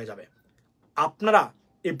চিরতরে ফেল হয়ে যাবে। আপনারা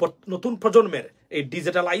এই নতুন প্রজন্মের এই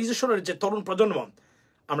ডিজিটালাইজেশনের যে তরুণ প্রজন্ম,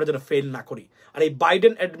 আমরা যেন ফেল না করি। আর এই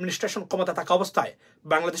বাইডেন অ্যাডমিনিস্ট্রেশন ক্ষমতা থাকা অবস্থায়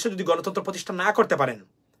বাংলাদেশে যদি গণতন্ত্র প্রতিষ্ঠা না করতে পারেন,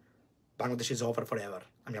 Bangladesh is over for ever.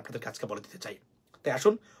 আমি আপনাদের কাছে বলে দিতে চাই। তাই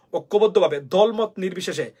আসুন ঐক্যবদ্ধভাবে, দলমত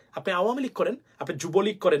নির্বিশেষে, আপনি আওয়ামী লীগ করেন, আপনি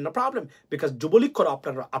যুবলীগ করেন, নো প্রবলেম, বিকজ যুবলীগ করা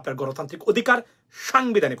আপনার গণতান্ত্রিক অধিকার,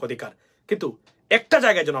 সাংবিধানিক অধিকার। কিন্তু একটা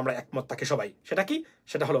জায়গায় যেন আমরা একমত থাকি সবাই। সেটা কি?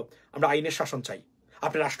 সেটা হলো আমরা আইনের শাসন চাই।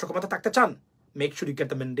 আপনি রাষ্ট্র ক্ষমতা থাকতে চান, make should you get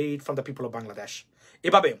the mandate from the people of Bangladesh.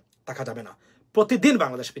 এভাবে থাকা যাবে না। প্রতিদিন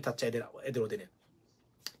বাংলাদেশ পিছাচ্ছে এদের অধীনে।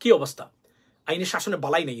 কি অবস্থা? আইনের শাসনে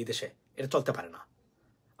বালাই নেই এই দেশে, এটা চলতে পারে না।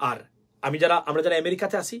 আর আমরা যারা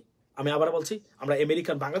আমেরিকাতে আছি, আমি আবার বলছি, আমরা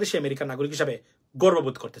বাংলাদেশি আমেরিকান নাগরিক হিসাবে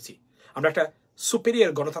গর্ববোধ করতেছি। আমরা একটা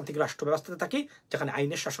সুপেরিয়র গণতান্ত্রিক রাষ্ট্র ব্যবস্থাতে থাকি, যেখানে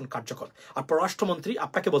আইনের শাসন কার্যকর। আর পররাষ্ট্রমন্ত্রী,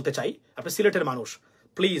 আপনাকে বলতে চাই, আপনি সিলেটের মানুষ,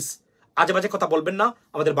 প্লিজ আজে বাজে কথা বলবেন না,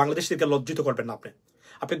 আমাদের বাংলাদেশিদেরকে লজ্জিত করবেন না।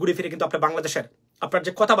 আপনি ঘুরে ফিরে কিন্তু আপনার বাংলাদেশের আপনার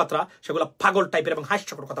যে কথাবার্তা, সেগুলো পাগল টাইপের এবং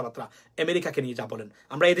হাস্যকর কথাবার্তা। আমেরিকাকে নিয়ে যা বলেন,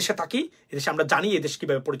 আমরা এদেশে থাকি, এদেশে আমরা জানি এদেশ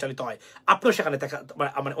কিভাবে পরিচালিত হয়। আপনিও সেখানে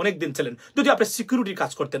মানে অনেক দিন ছিলেন। যদি আপনি সিকিউরিটির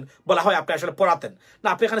কাজ করতেন, বলা হয় আপনি আসলে পড়াতেন না,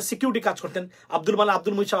 আপনি এখানে সিকিউরিটি কাজ করতেন। আব্দুল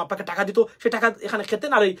মুহিত সাহেব আপনাকে টাকা দিত, সে টাকা এখানে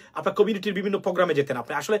খেতেন, আর এই আপনার কমিউনিটির বিভিন্ন প্রোগ্রামে যেতেন।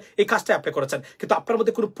 আপনি আসলে এই কাজটাই আপনি করেছেন, কিন্তু আপনার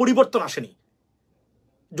মধ্যে কোনো পরিবর্তন আসেনি।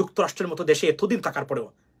 যুক্তরাষ্ট্রের মতো দেশে এতদিন থাকার পরেও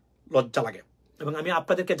লজ্জা লাগে। এবং আমি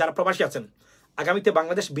আপনাদেরকে, যারা প্রবাসী আছেন, আগামীতে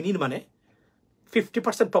বাংলাদেশ বিনির্মাণে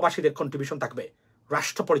 50% প্রবাসীদের কন্ট্রিবিউশন থাকবে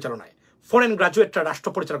রাষ্ট্র পরিচালনায়। ফরেন গ্রাজুয়েটরা রাষ্ট্র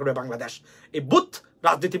পরিচালনা করবে বাংলাদেশ। এই বুথ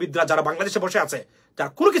রাজনীতিবিদরা যারা বাংলাদেশে বসে আছে, যারা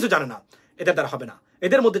কোনো কিছু জানে না, এদের দ্বারা হবে না।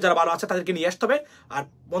 এদের মধ্যে যারা ভালো আছে তাদেরকে নিয়ে আসতে হবে। আর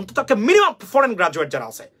অন্তত মিনিমাম ফরেন গ্রাজুয়েট যারা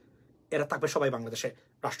আছে, এরা থাকবে সবাই বাংলাদেশে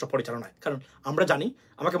রাষ্ট্র পরিচালনায়। কারণ আমরা জানি,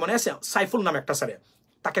 আমাকে মনে আছে সাইফুল নামে একটা স্যারে,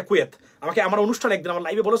 তাকে কুয়েত, আমাকে আমার অনুষ্ঠানে একদিন আমার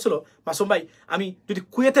লাইভে বলেছিল, মাসুম ভাই, আমি যদি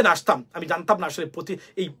কুয়েতে না আসতাম, আমি জানতাম না আসলে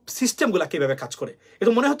এই সিস্টেমগুলা কিভাবে কাজ করে।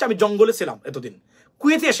 এটা মনে হচ্ছে আমি জঙ্গলে ছিলাম এতদিন।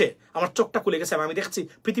 কুয়েতে এসে আমার চোখটা খুলে গেছে, আমি দেখছি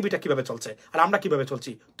পৃথিবীটা কিভাবে চলছে আর আমরা কিভাবে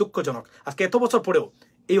চলছি। দুঃখজনক, আজকে এত বছর পরেও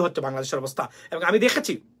এই হচ্ছে বাংলাদেশের অবস্থা। এবং আমি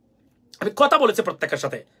দেখেছি, আমি কথা বলেছি প্রত্যেকের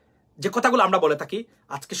সাথে, যে কথাগুলো আমরা বলে থাকি,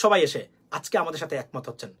 আজকে সবাই এসে আজকে আমাদের সাথে একমত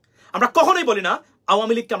হচ্ছেন। আমরা কখনোই বলি না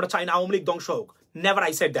আওয়ামী লীগকে আমরা চাই না, আওয়ামী লীগ ধ্বংস হোক। Never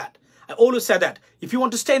I said that. I always say that if you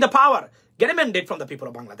want to stay in the power, get a mandate from the people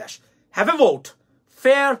of Bangladesh, have a vote,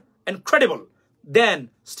 fair and credible, then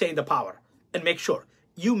stay in the power and make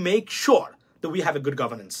sure that we have a good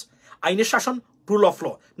governance. আইনের শাসন, rule of law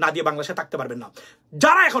না দিয়ে বাংলাদেশে থাকতে পারবেন না।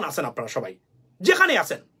 যারা এখন আছেন, আপনারা সবাই যেখানে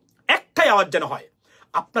আছেন, একটাই আওয়াজ যেন হয়,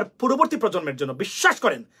 আপনার পরবর্তী প্রজন্মের জন্য। বিশ্বাস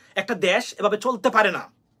করেন, একটা দেশ এভাবে চলতে পারে না।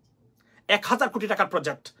 1000 কোটি টাকার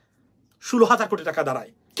প্রজেক্ট 16,000 কোটি টাকা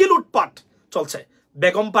দাঁড়ায়। কি লুটপাট চলছে।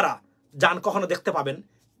 বেগমপাড়া যান, কখনো দেখতে পাবেন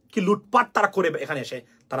কি লুটপাট তারা করে এখানে এসে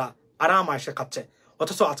তারা আরাম এসে খাচ্ছে।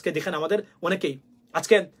 অথচ আজকে দেখেন আমাদের অনেকেই,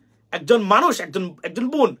 আজকে একজন মানুষ, একজন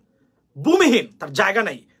বোন ভূমিহীন, তার জায়গা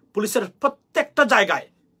নেই। পুলিশের প্রত্যেকটা জায়গায়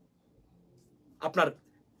আপনার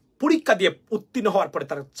পরীক্ষা দিয়ে উত্তীর্ণ হওয়ার পরে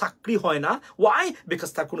তার চাকরি হয় না। ওয়াই? বিকজ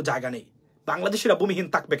তার কোনো জায়গা নেই। বাংলাদেশিরা ভূমিহীন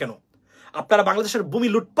থাকবে কেন? আপনারা বাংলাদেশের ভূমি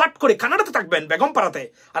লুটপাট করে কানাডাতে থাকবেন, বেগমপাড়াতে,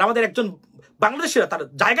 আর আমাদের একজন বাংলাদেশিরা তার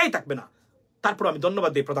জায়গায় থাকবে না। তারপর আমি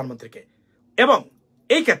ধন্যবাদ দিই প্রধানমন্ত্রীকে এবং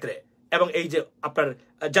এই ক্ষেত্রে, এবং এই যে আপনার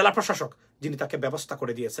জেলা প্রশাসক যিনি তাকে ব্যবস্থা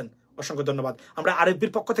করে দিয়েছেন, অসংখ্য ধন্যবাদ। আমরা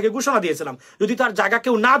আরএফবির পক্ষ থেকে ঘোষণা দিয়েছিলাম, যদি তার জায়গা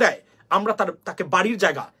কেউ না দেয়, আমরা তাকে বাড়ির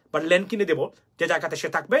জায়গা বা ল্যান্ড কিনে দেব, যে জায়গাতে সে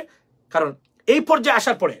থাকবে। কারণ এই পর্যায়ে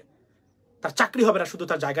আসার পরে তার চাকরি হবে না, শুধু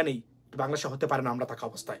তার জায়গা নেই, বাংলাদেশে হতে পারে না আমরা থাকা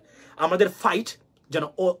অবস্থায়। আমাদের ফাইট যেন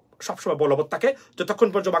ও সবসময় বলবৎ থাকে, যতক্ষণ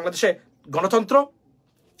পর্যন্ত বাংলাদেশে গণতন্ত্র।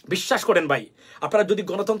 বিশ্বাস করেন ভাই, আপনারা যদি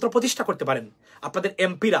গণতন্ত্র প্রতিষ্ঠা করতে পারেন, আপনাদের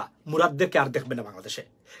এমপিরা মুরাদদেরকে আর দেখবে না বাংলাদেশে।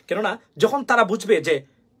 কেননা যখন তারা বুঝবে যে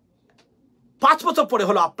 5 বছর পরে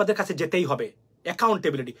হলো আপনাদের কাছে যেতেই হবে,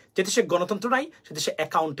 অ্যাকাউন্টেবিলিটি। যে দেশে গণতন্ত্র নাই, সে দেশে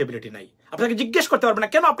অ্যাকাউন্টেবিলিটি নাই। আপনাকে জিজ্ঞেস করতে পারবে না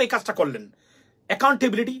কেন আপনি এই কাজটা করলেন।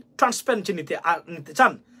 অ্যাকাউন্টেবিলিটি, ট্রান্সপারেন্সি নিতে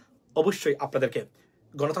চান, অবশ্যই আপনাদেরকে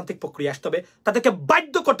গণতান্ত্রিক প্রক্রিয়া আসতে হবে। তাদেরকে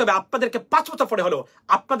বাধ্য করতে হবে, আপনাদেরকে 5 বছর পরে হলো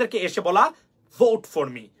আপনাদেরকে এসে বলা, vote for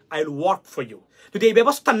me, I will work for you. যদি এই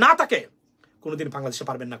ব্যবস্থা না থাকে, কোনোদিন বাংলাদেশে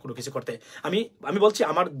পারবেন না কোনো কিছু করতে। আমি বলছি,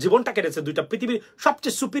 আমার জীবনটা কেটেছে দুইটা পৃথিবীর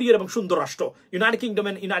সবচেয়ে সুপিরিয়র এবং সুন্দর রাষ্ট্র, United kingdom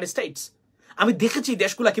and United states. আমি দেখেছি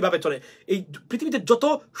দেশগুলা কিভাবে চলে। এই পৃথিবীতে যত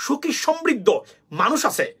সুখী সমৃদ্ধ মানুষ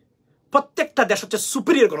আছে, প্রত্যেকটা দেশ হচ্ছে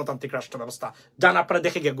সুপিরিয়র গণতান্ত্রিক রাষ্ট্র ব্যবস্থা। যান আপনারা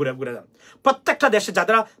দেখে গিয়ে ঘুরে যান। প্রত্যেকটা দেশে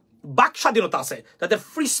যারা বাক স্বাধীনতা আছে, তাদের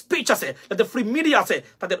ফ্রি স্পিচ আছে, তাদের ফ্রি মিডিয়া আছে,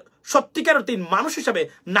 তাদের সত্যিকার মানুষ হিসাবে,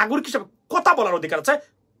 নাগরিক হিসাবে কথা বলার অধিকার আছে,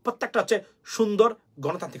 প্রত্যেকটা হচ্ছে সুন্দর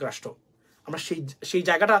গণতান্ত্রিক রাষ্ট্র। আমরা সেই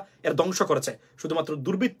জায়গাটা এর ধ্বংস করেছে শুধুমাত্র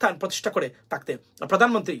দুর্বৃত্তায়ন প্রতিষ্ঠা করে থাকতে।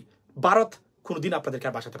 প্রধানমন্ত্রী, ভারত কোনোদিন আপনাদেরকে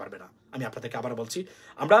আর বাঁচাতে পারবে না। আমি আপনাদেরকে আবার বলছি,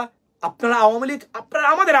 আপনারা আওয়ামী লীগ, আপনারা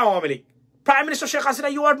আমাদের Awami League. Prime minister Sheikh Hasina,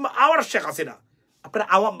 you R hour Sheikh Hasina. আপনারা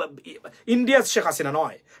ইন্ডিয়ার শেখ হাসিনা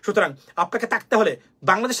নয়। সুতরাং আপনাকে থাকতে হলে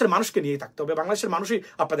বাংলাদেশের মানুষকে নিয়ে থাকতে হবে। বাংলাদেশের মানুষই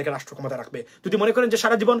আপনাদেরকে রাষ্ট্র ক্ষমতা রাখবে। যদি মনে করেন যে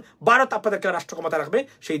সারা জীবন ভারত আপনাদেরকে রাষ্ট্র ক্ষমতা রাখবে,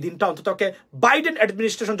 সেই দিনটা অন্তত বাইডেন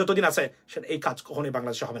অ্যাডমিনিস্ট্রেশন যতদিন আছে, সেটা এই কাজ কখনোই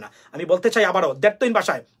বাংলাদেশে হবে না। আমি বলতে চাই আবারও, দ্যাটইন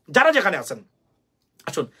ভাষায় যারা যেখানে আছেন,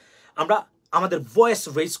 আসুন আমরা আমাদের ভয়েস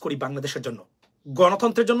রেইজ করি বাংলাদেশের জন্য,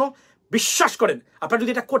 গণতন্ত্রের জন্য। বিশ্বাস করেন, আপনারা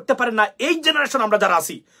যদি এটা করতে পারেন না, এই জেনারেশন আমরা যারা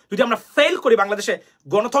আছি, যদি আমরা ফেল করি বাংলাদেশে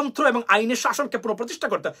গণতন্ত্র এবং আইনের শাসনকে পুনঃপ্রতিষ্ঠা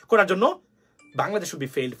করার জন্য, Bangladesh will be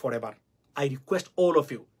failed for ever. I request all of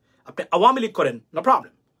you, আপনি আওয়ামী লীগ করেন, নো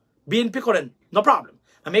প্রবলেম, বিএনপি করেন, no problem,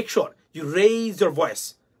 make sure you raise your voice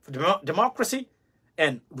for democracy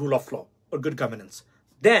and rule of law or good governance.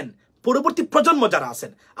 দেন পরবর্তী প্রজন্ম যারা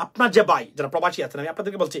আছেন, আপনার যে ভাই যারা প্রবাসী আছেন, আমি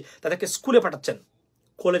আপনাদেরকে বলছি, তাদেরকে স্কুলে পাঠাচ্ছেন,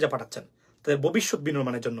 কলেজে পাঠাচ্ছেন, তাদের ভবিষ্যৎ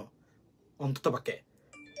বিনির্মাণের জন্য। অন্ততপক্ষে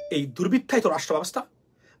এই দুর্বৃত্তায়িত রাষ্ট্র ব্যবস্থা,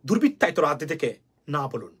 দুর্বৃত্তায়িত রাজনীতিকে না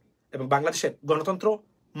বলুন, এবং বাংলাদেশের গণতন্ত্র,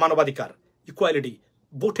 মানবাধিকার, ইকুয়ালিটি,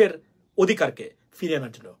 ভোটের অধিকারকে ফিরিয়ে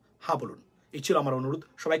আনার জন্য হা বলুন। এই ছিল আমার অনুরোধ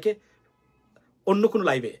সবাইকে। অন্য কোনো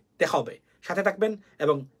লাইভে দেখা হবে, সাথে থাকবেন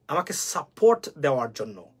এবং আমাকে সাপোর্ট দেওয়ার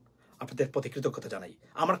জন্য আপনাদের প্রতি কৃতজ্ঞতা জানাই।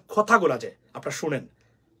 আমার কথাগুলো যে আপনারা শুনেন,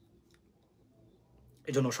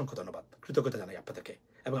 এই জন্য অসংখ্য ধন্যবাদ, কৃতজ্ঞতা জানাই আপনাদেরকে।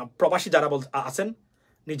 এবং প্রবাসী যারা আছেন,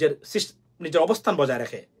 নিজের অবস্থান বজায়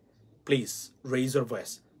রেখে please raise your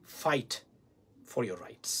voice, fight for your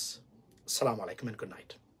rights. আসসালামু আলাইকুম এন্ড গুড নাইট।